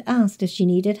her and asked if she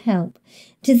needed help.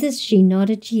 To this she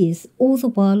nodded yes, all the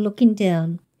while looking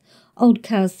down. Old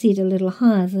cars set a little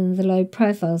higher than the low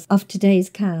profiles of today's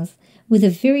cars, with a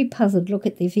very puzzled look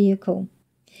at their vehicle.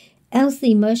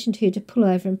 Elsie motioned her to pull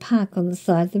over and park on the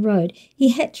side of the road. He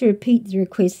had to repeat the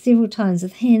request several times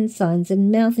with hand signs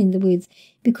and mouthing the words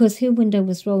because her window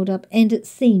was rolled up and it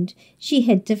seemed she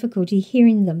had difficulty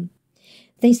hearing them.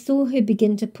 They saw her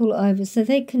begin to pull over, so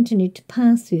they continued to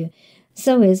pass her,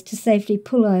 so as to safely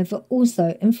pull over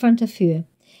also in front of her.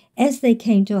 As they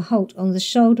came to a halt on the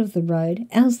shoulder of the road,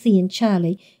 Elsie and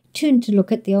Charlie turned to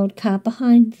look at the old car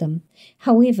behind them.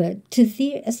 However, to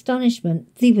their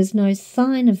astonishment, there was no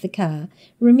sign of the car.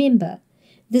 Remember,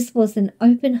 this was an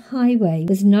open highway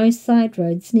with no side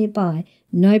roads nearby,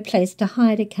 no place to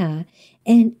hide a car,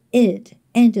 and it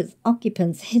and its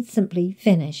occupants had simply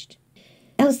vanished.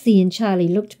 Elsie and Charlie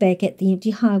looked back at the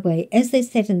empty highway as they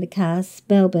sat in the car,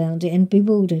 spellbound and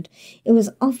bewildered. It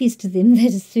was obvious to them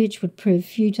that a search would prove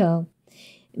futile.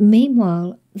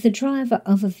 Meanwhile, the driver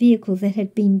of a vehicle that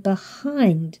had been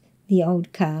behind the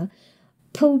old car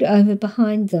pulled over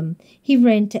behind them. He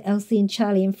ran to Elsie and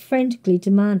Charlie and frantically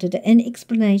demanded an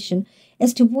explanation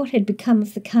as to what had become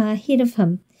of the car ahead of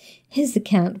him. His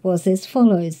account was as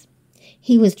follows.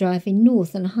 He was driving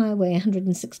north on Highway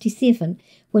 167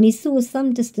 when he saw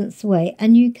some distance away a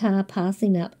new car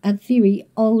passing up a very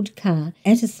old car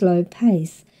at a slow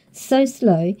pace, so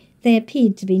slow they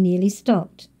appeared to be nearly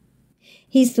stopped.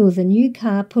 He saw the new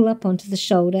car pull up onto the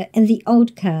shoulder and the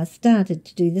old car started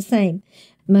to do the same.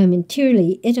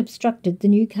 Momentarily it obstructed the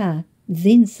new car,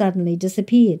 then suddenly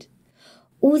disappeared.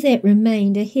 All that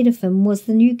remained ahead of him was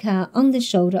the new car on the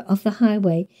shoulder of the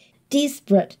highway.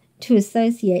 Desperate to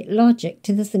associate logic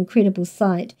to this incredible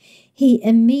sight, he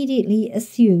immediately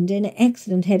assumed an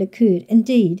accident had occurred.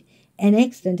 Indeed, an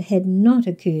accident had not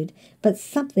occurred, but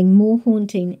something more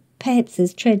haunting, perhaps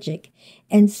as tragic,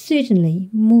 and certainly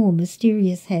more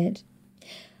mysterious had.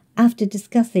 After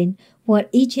discussing what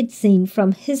each had seen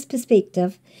from his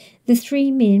perspective, the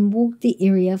three men walked the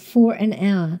area for an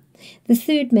hour. The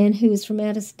third man, who was from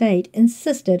out of state,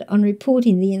 insisted on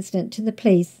reporting the incident to the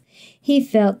police. He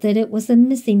felt that it was a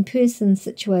missing persons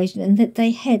situation and that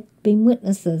they had been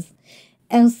witnesses.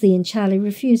 Elsie and Charlie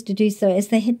refused to do so as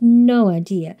they had no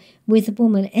idea where the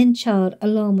woman and child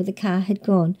along with the car had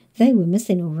gone. They were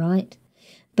missing all right,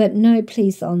 but no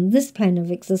police on this plane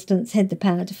of existence had the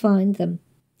power to find them.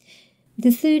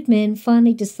 The third man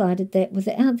finally decided that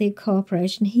without their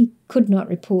cooperation he could not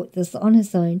report this on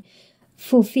his own,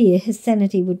 for fear his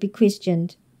sanity would be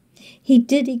questioned. He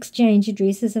did exchange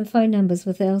addresses and phone numbers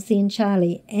with Elsie and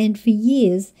Charlie, and for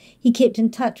years he kept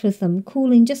in touch with them,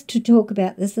 calling just to talk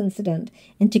about this incident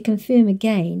and to confirm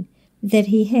again that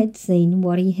he had seen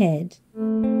what he had.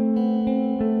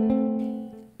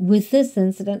 With this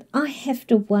incident, I have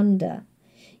to wonder,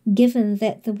 given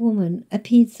that the woman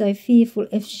appeared so fearful,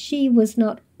 if she was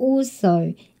not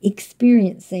also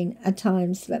experiencing a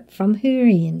time slip from her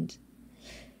end.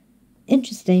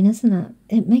 Interesting, isn't it?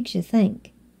 It makes you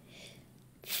think.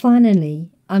 Finally,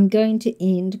 I'm going to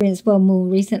end, as well more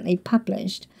recently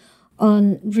published,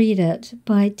 on Reddit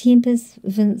by Tempus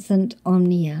Vincent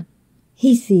Omnia.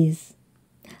 He says,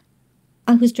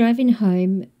 I was driving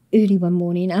home early one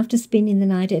morning after spending the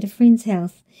night at a friend's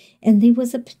house, and there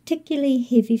was a particularly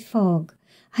heavy fog.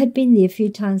 I had been there a few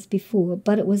times before,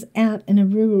 but it was out in a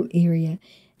rural area,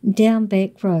 down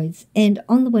back roads, and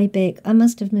on the way back I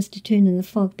must have missed a turn in the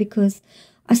fog because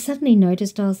I suddenly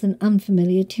noticed I was in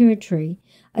unfamiliar territory.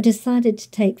 I decided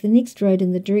to take the next road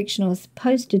in the direction I was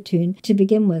supposed to turn to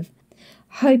begin with,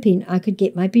 hoping I could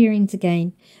get my bearings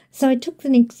again. So I took the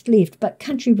next left, but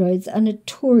country roads are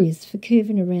notorious for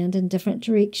curving around in different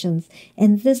directions,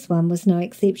 and this one was no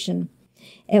exception.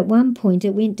 At one point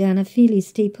it went down a fairly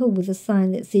steep hill with a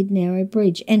sign that said Narrow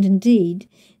Bridge, and indeed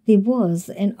there was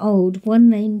an old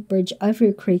one-lane bridge over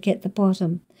a creek at the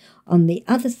bottom. On the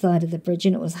other side of the bridge,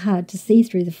 and it was hard to see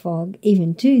through the fog,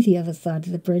 even to the other side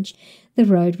of the bridge, the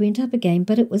road went up again,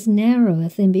 but it was narrower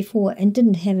than before and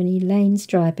didn't have any lane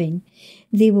striping.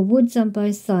 There were woods on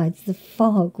both sides, the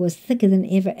fog was thicker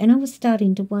than ever, and I was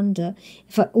starting to wonder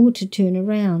if I ought to turn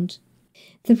around.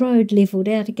 The road levelled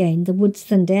out again, the woods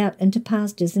thinned out into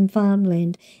pastures and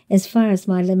farmland, as far as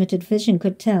my limited vision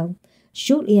could tell.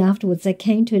 Shortly afterwards I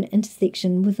came to an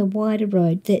intersection with a wider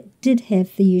road that did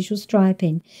have the usual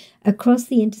striping. Across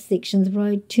the intersection the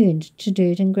road turned to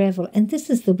dirt and gravel, and this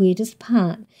is the weirdest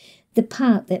part, the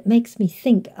part that makes me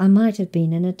think I might have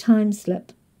been in a time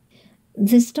slip.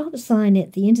 The stop sign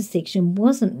at the intersection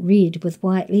wasn't red with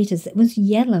white letters, it was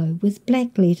yellow with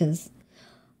black letters.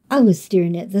 I was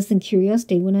staring at this in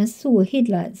curiosity when I saw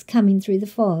headlights coming through the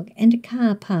fog and a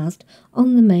car passed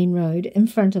on the main road in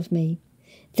front of me.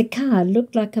 The car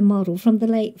looked like a model from the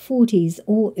late 40s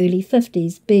or early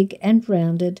 50s, big and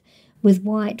rounded, with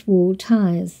white wall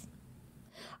tyres.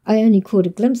 I only caught a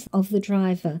glimpse of the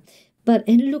driver, but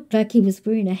it looked like he was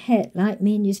wearing a hat like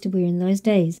men used to wear in those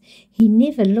days. He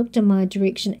never looked in my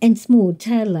direction, and small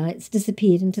tail lights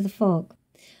disappeared into the fog.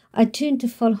 I turned to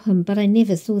follow him, but I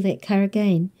never saw that car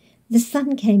again. The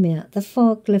sun came out, the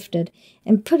fog lifted,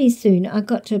 and pretty soon I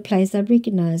got to a place I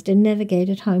recognised and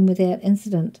navigated home without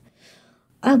incident.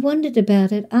 I wondered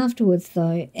about it afterwards,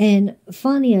 though, and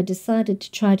finally I decided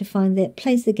to try to find that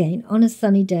place again on a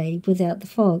sunny day without the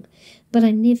fog, but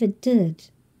I never did,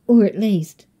 or at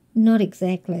least, not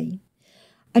exactly.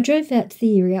 I drove out to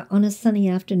the area on a sunny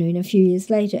afternoon a few years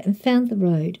later and found the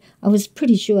road I was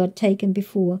pretty sure I'd taken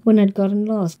before when I'd gotten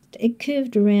lost. It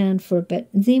curved around for a bit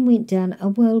and then went down a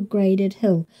well-graded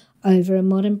hill over a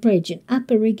modern bridge and up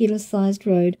a regular-sized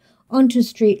road onto a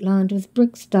street lined with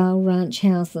brick-style ranch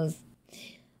houses.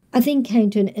 I then came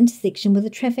to an intersection with a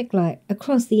traffic light.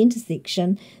 Across the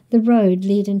intersection, the road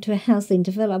led into a housing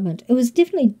development. It was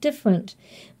definitely different,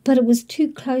 but it was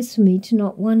too close for me to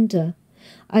not wonder.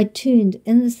 I turned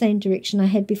in the same direction I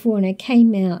had before and I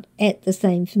came out at the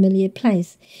same familiar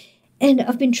place. And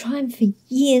I've been trying for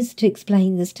years to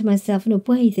explain this to myself in a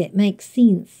way that makes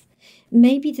sense.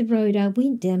 Maybe the road I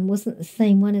went down wasn't the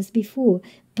same one as before,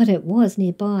 but it was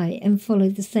nearby and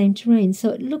followed the same terrain, so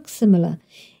it looked similar.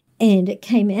 And it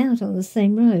came out on the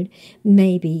same road.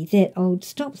 Maybe that old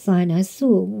stop sign I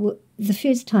saw the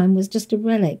first time was just a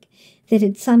relic that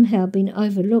had somehow been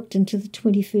overlooked into the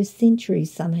 21st century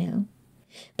somehow.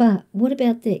 But what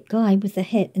about that guy with the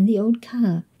hat in the old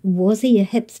car? Was he a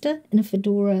hipster in a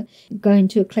fedora going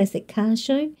to a classic car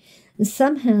show? And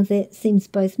somehow that seems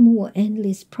both more and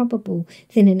less probable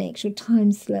than an actual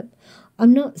time slip.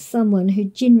 I'm not someone who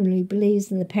generally believes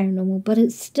in the paranormal, but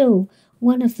it's still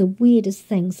one of the weirdest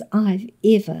things I've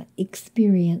ever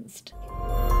experienced.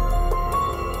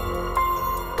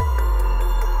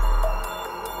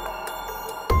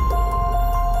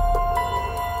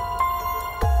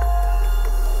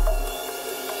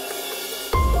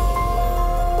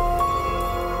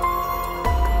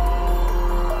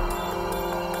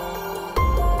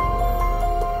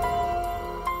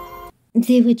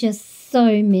 There were just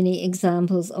so many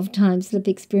examples of time slip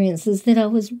experiences that I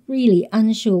was really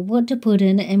unsure what to put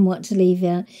in and what to leave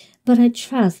out, but I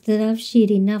trust that I've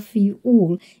shared enough for you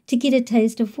all to get a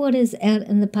taste of what is out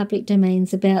in the public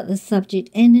domains about this subject,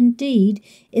 and indeed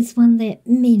it's one that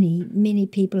many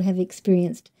people have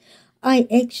experienced. I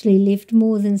actually left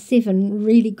more than 7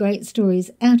 really great stories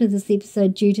out of this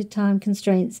episode due to time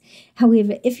constraints.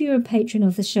 However, if you're a patron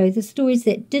of the show, the stories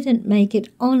that didn't make it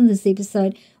on this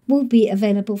episode will be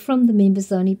available from the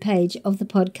members-only page of the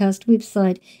podcast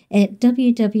website at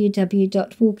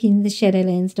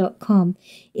www.walkingtheshadowlands.com.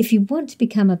 If you want to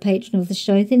become a patron of the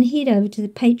show, then head over to the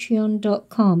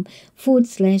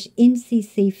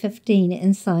patreon.com/MCC15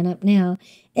 and sign up now.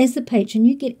 As a patron,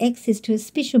 you get access to a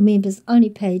special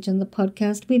members-only page on the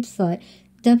podcast website,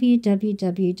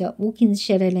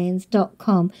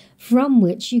 www.walkingtheshadowlands.com, from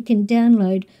which you can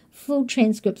download full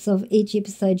transcripts of each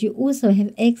episode, you also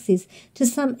have access to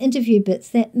some interview bits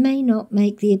that may not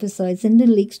make the episodes and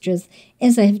little extras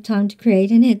as I have time to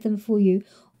create and add them for you.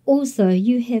 Also,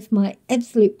 you have my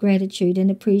absolute gratitude and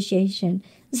appreciation.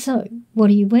 So, what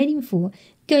are you waiting for?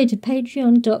 Go to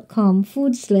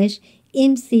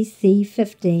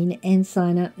patreon.com/MCC15 and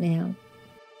sign up now.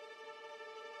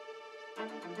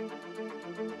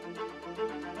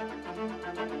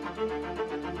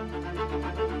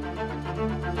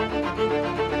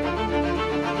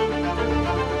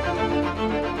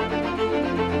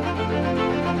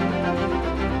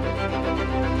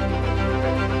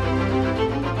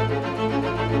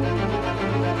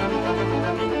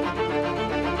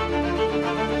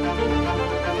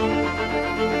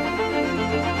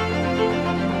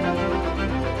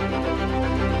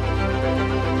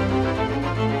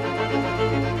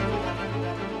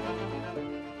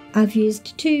 I've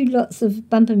used 2 lots of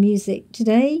bumper music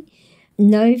today,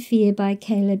 No Fear by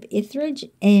Caleb Etheridge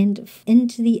and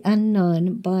Into the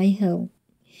Unknown by Hill.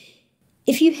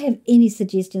 If you have any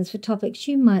suggestions for topics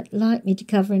you might like me to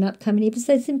cover in upcoming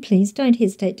episodes, then please don't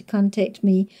hesitate to contact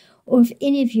me. Or if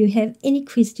any of you have any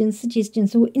questions,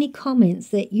 suggestions, or any comments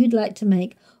that you'd like to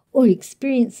make, or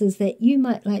experiences that you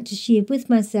might like to share with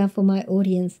myself or my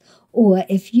audience, or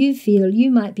if you feel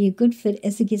you might be a good fit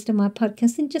as a guest on my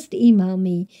podcast, then just email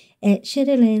me at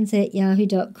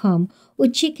shadowlands@yahoo.com or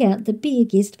check out the Be a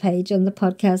Guest page on the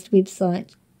podcast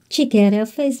website. Check out our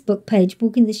Facebook page,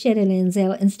 Walking the Shadowlands,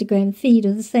 our Instagram feed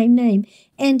of the same name,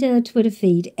 and our Twitter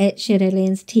feed at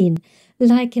Shadowlands10.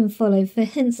 Like and follow for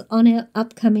hints on our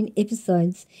upcoming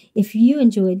episodes. If you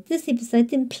enjoyed this episode,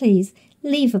 then please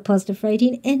leave a positive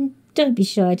rating and don't be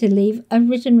shy to leave a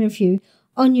written review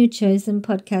on your chosen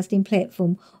podcasting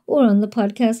platform or on the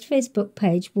podcast Facebook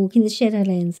page, Walking the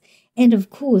Shadowlands. And of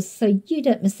course, so you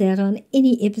don't miss out on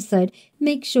any episode,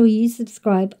 make sure you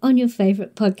subscribe on your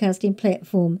favourite podcasting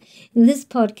platform. This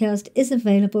podcast is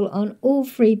available on all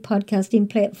free podcasting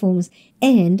platforms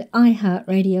and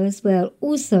iHeartRadio as well.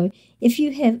 Also, if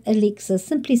you have Alexa,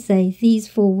 simply say these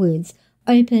 4 words: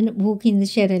 Open Walking the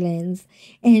Shadowlands,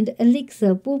 and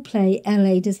Alexa will play our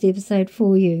latest episode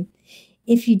for you.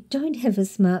 If you don't have a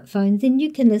smartphone, then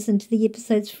you can listen to the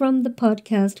episodes from the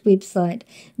podcast website,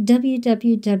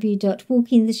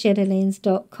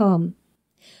 www.walkingtheshadowlands.com.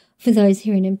 For those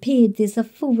hearing impaired, there's a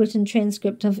full written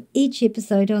transcript of each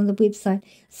episode on the website,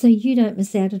 so you don't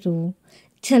miss out at all.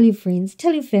 Tell your friends,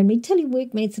 tell your family, tell your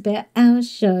workmates about our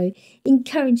show.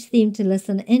 Encourage them to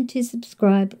listen and to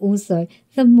subscribe also.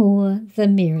 The more, the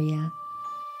merrier.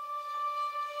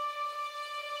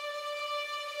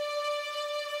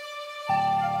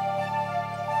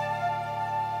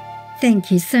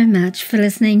 Thank you so much for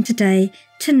listening today,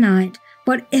 tonight,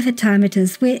 whatever time it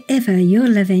is, wherever you're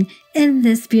living in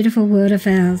this beautiful world of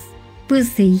ours. We'll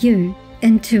see you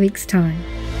in 2 weeks' time.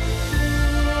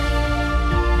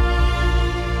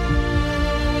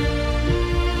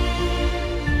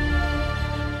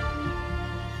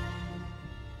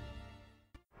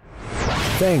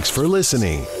 Thanks for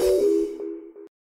listening.